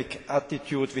academic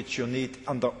attitude which you need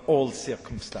under all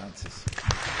circumstances.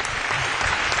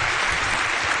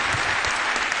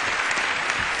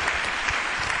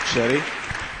 Sherry?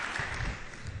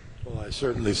 Well, I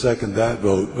certainly second that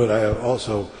vote, but I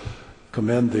also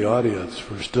commend the audience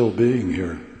for still being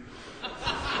here.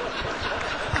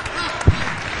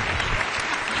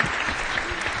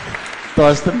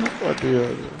 Torsten, what do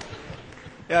you...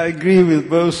 Yeah, I agree with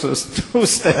both those two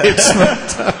statements.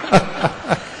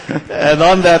 And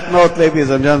on that note, ladies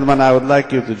and gentlemen, I would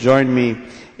like you to join me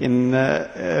in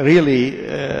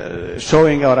really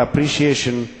showing our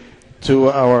appreciation to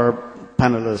our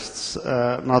panelists,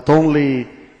 not only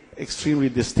extremely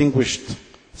distinguished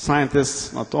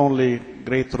scientists, not only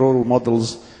great role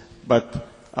models, but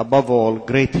above all,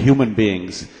 great human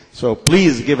beings. So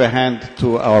please give a hand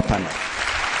to our panel.